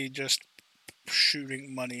literally just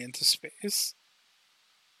shooting money into space.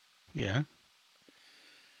 Yeah.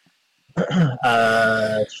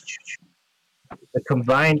 The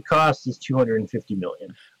combined cost is $250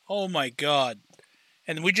 million. Oh my god!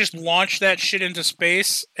 And we just launched that shit into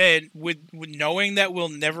space, and with knowing that we'll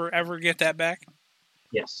never ever get that back.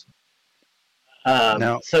 Yes.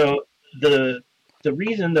 Now, so the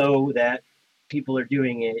reason though that people are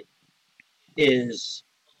doing it is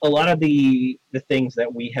a lot of the things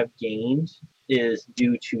that we have gained is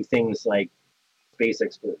due to things like space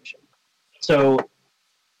exploration. So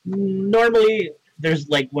normally there's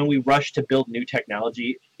like when we rush to build new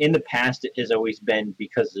technology, in the past it has always been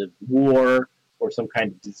because of war or some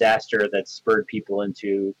kind of disaster that spurred people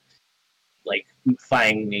into like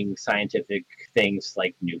finding scientific things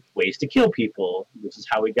like new ways to kill people, which is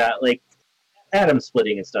how we got like atom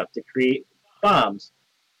splitting and stuff to create bombs.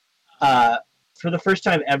 For the first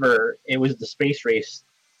time ever, it was the space race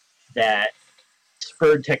that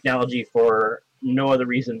spurred technology for no other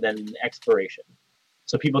reason than exploration.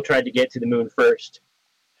 So people tried to get to the moon first.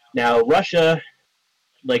 Now, Russia,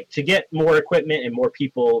 like to get more equipment and more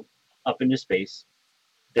people up into space,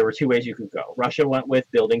 there were two ways you could go. Russia went with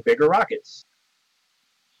building bigger rockets.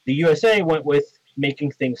 The USA went with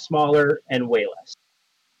making things smaller and way less.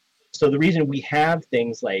 So the reason we have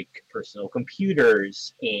things like personal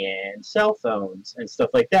computers and cell phones and stuff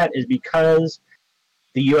like that is because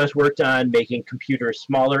the US worked on making computers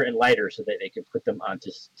smaller and lighter so that they could put them onto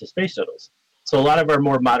space shuttles. So a lot of our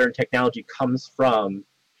more modern technology comes from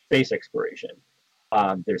space exploration.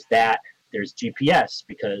 There's that. There's GPS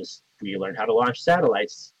because we learned how to launch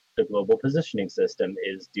satellites. The global positioning system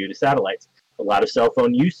is due to satellites. A lot of cell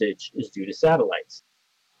phone usage is due to satellites.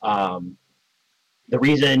 The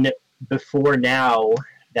reason before now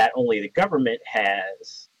that only the government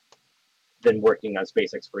has been working on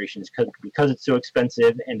space exploration is because it's so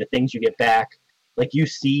expensive, and the things you get back, like you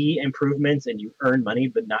see improvements and you earn money,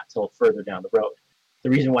 but not till further down the road. The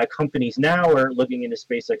reason why companies now are looking into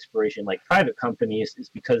space exploration like private companies is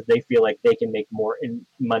because they feel like they can make more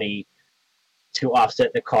money to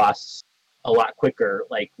offset the costs a lot quicker,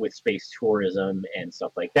 like with space tourism and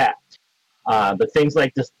stuff like that. But things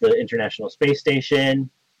like this, the International Space Station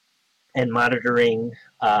and monitoring,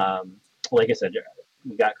 like I said,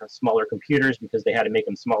 we got smaller computers because they had to make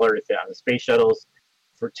them smaller to fit on the space shuttles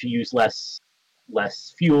to use less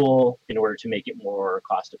fuel in order to make it more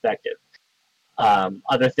cost effective.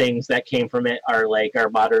 Other things that came from it are like our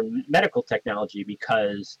modern medical technology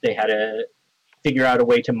because they had to figure out a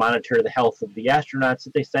way to monitor the health of the astronauts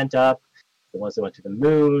that they sent up, the ones that went to the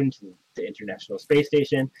moon, to the International Space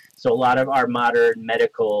Station. So a lot of our modern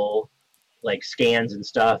medical like scans and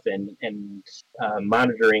stuff and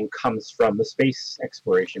monitoring comes from the space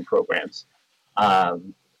exploration programs.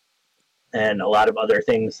 And a lot of other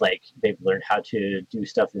things like they've learned how to do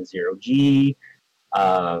stuff in zero G.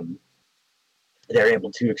 They're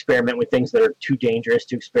able to experiment with things that are too dangerous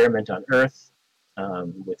to experiment on Earth,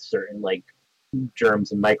 with certain like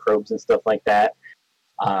germs and microbes and stuff like that.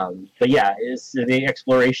 But yeah, it's the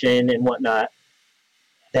exploration and whatnot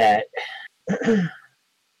that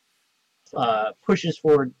pushes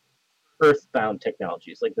forward Earthbound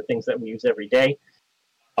technologies, like the things that we use every day,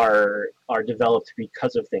 are developed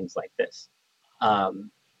because of things like this.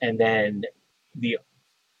 And then the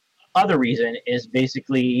other reason is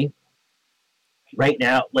basically right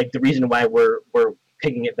now, like the reason why we're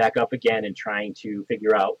picking it back up again and trying to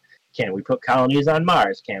figure out, can we put colonies on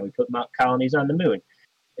Mars? Can we put colonies on the moon?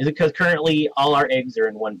 Is it because currently all our eggs are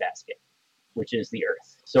in one basket, which is the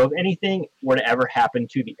Earth. So if anything were to ever happen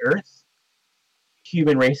to the Earth,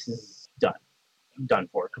 human race is done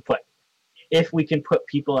for, kaput. If we can put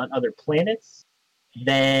people on other planets,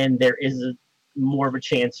 then there is more of a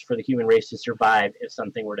chance for the human race to survive if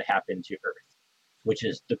something were to happen to Earth, which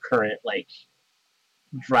is the current like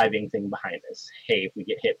driving thing behind this. Hey, if we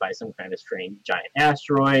get hit by some kind of strange giant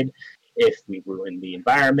asteroid, if we ruin the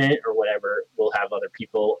environment or whatever, we'll have other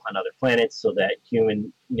people on other planets so that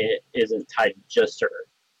human isn't tied just to Earth.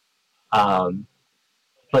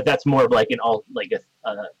 But that's more of like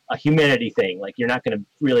a humanity thing. Like you're not going to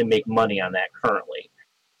really make money on that currently.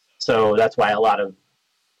 So that's why a lot of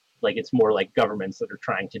like it's more like governments that are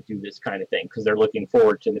trying to do this kind of thing because they're looking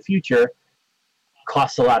forward to the future.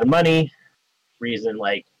 Costs a lot of money. Reason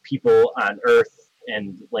like people on Earth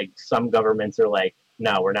and like some governments are like,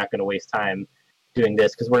 no, we're not going to waste time doing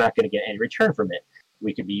this because we're not going to get any return from it.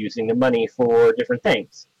 We could be using the money for different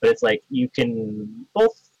things. But it's like you can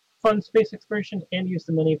both fund space exploration and use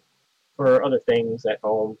the money for other things at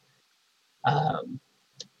home.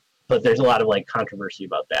 But there's a lot of like controversy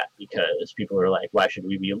about that because people are like, why should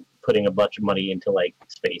we be putting a bunch of money into like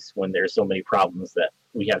space when there's so many problems that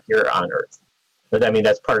we have here on Earth? But I mean,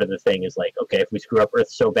 that's part of the thing is like, okay, if we screw up Earth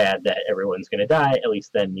so bad that everyone's going to die, at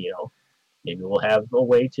least then, you know, maybe we'll have a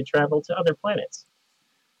way to travel to other planets,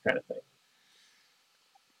 kind of thing.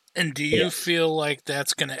 And do you feel like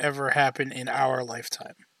that's going to ever happen in our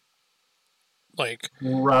lifetime? Like,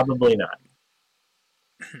 probably not.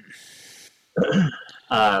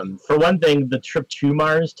 For one thing, the trip to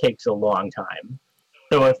Mars takes a long time.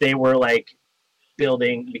 So if they were like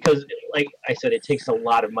building, because like I said, it takes a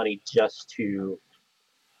lot of money just to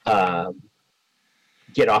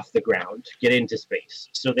get off the ground, get into space.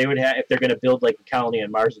 So they would have, if they're going to build like a colony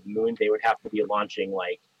on Mars or the moon, they would have to be launching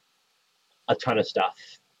like a ton of stuff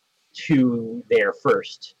to there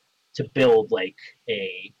first to build like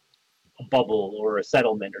a bubble or a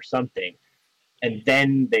settlement or something, and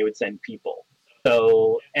then they would send people.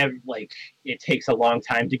 So like it takes a long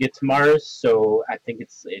time to get to Mars, so I think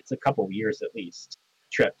it's a couple of years at least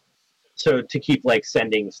trip. So to keep like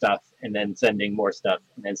sending stuff and then sending more stuff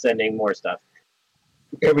and then sending more stuff,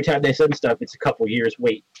 every time they send stuff, it's a couple of years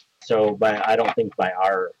wait So, I don't think by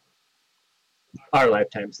our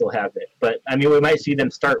lifetimes they'll have it. But I mean, we might see them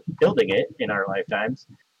start building it in our lifetimes.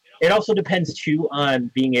 It also depends too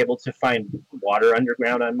on being able to find water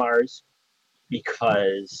underground on Mars,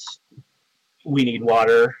 because we need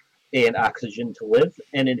water and oxygen to live.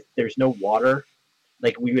 And if there's no water,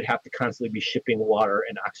 like, we would have to constantly be shipping water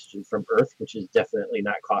and oxygen from Earth, which is definitely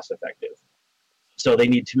not cost effective. So they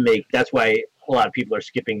need to make, that's why a lot of people are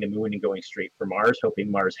skipping the moon and going straight for Mars, hoping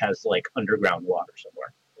Mars has like underground water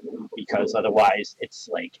somewhere, because otherwise it's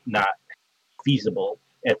like not feasible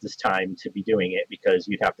at this time to be doing it, because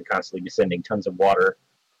you'd have to constantly be sending tons of water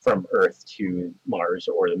from Earth to Mars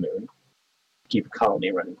or the moon to keep a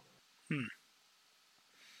colony running.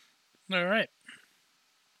 All right.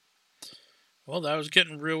 Well, that was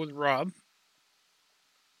Getting Real with Rob.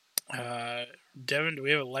 Devin, do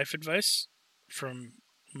we have a life advice from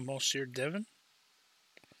Monsieur Devin?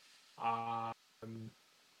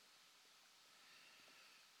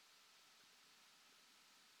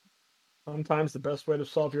 Sometimes the best way to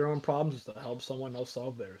solve your own problems is to help someone else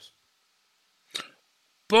solve theirs.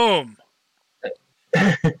 Boom.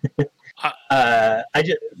 I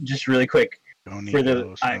just really quick, Don't for eat the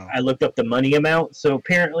those, no. I looked up the money amount. So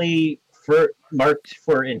apparently, for marked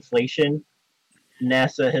for inflation,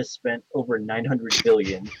 NASA has spent over $900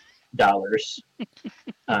 billion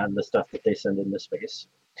on the stuff that they send into space.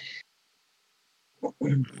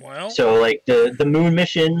 Well, So like the moon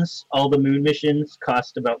missions, all the moon missions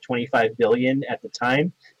cost about $25 billion at the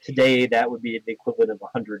time. Today, that would be the equivalent of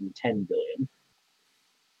 $110 billion.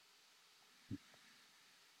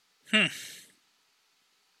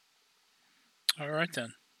 all right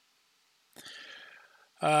then.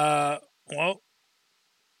 Well,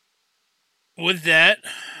 with that,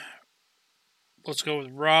 let's go with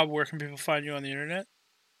Rob. Where can people find you on the internet?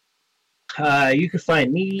 You can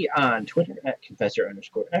find me on Twitter at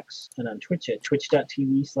Confessor_X and on Twitch at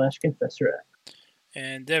twitch.tv/ConfessorX.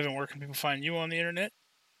 And Devin, where can people find you on the internet?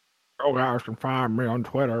 You guys can find me on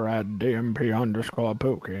Twitter at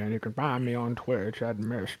DMP_Pookie, and you can find me on Twitch at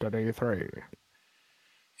Mr. D3.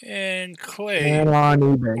 And Clay. And on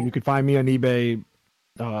eBay. You can find me on eBay,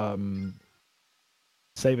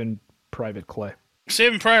 saving Private Clay.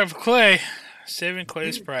 Saving Private Clay. Saving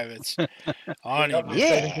Clay's privates. On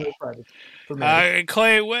eBay. Yeah.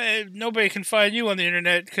 Clay, nobody can find you on the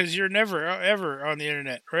internet because you're never, ever on the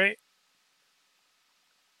internet, right?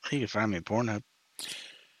 You can find me at Pornhub.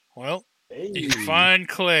 Well, you can find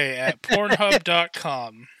Clay at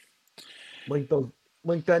Pornhub.com. Link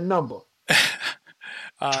that number.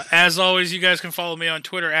 As always, you guys can follow me on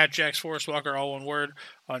Twitter at JaxForestWalker, all one word,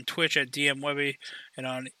 on Twitch at DMWebby, and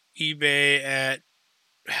on eBay at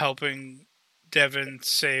helping Devin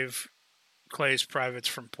save Clay's privates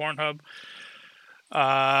from Pornhub.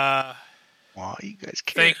 Wow, you guys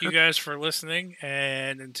care. Thank you guys for listening,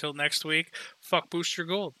 and until next week, fuck Booster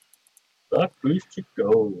Gold. Fuck Booster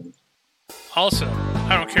Gold. Also,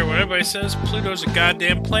 I don't care what anybody says, Pluto's a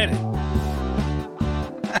goddamn planet.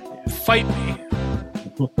 Fight me.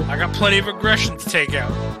 I got plenty of aggression to take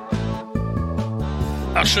out.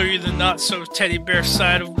 I'll show you the not-so-teddy bear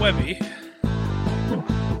side of Webby.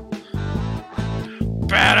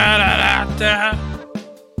 Ba-da-da-da-da.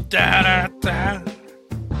 Da-da-da.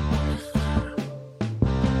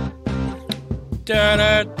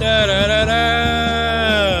 Da-da-da-da-da.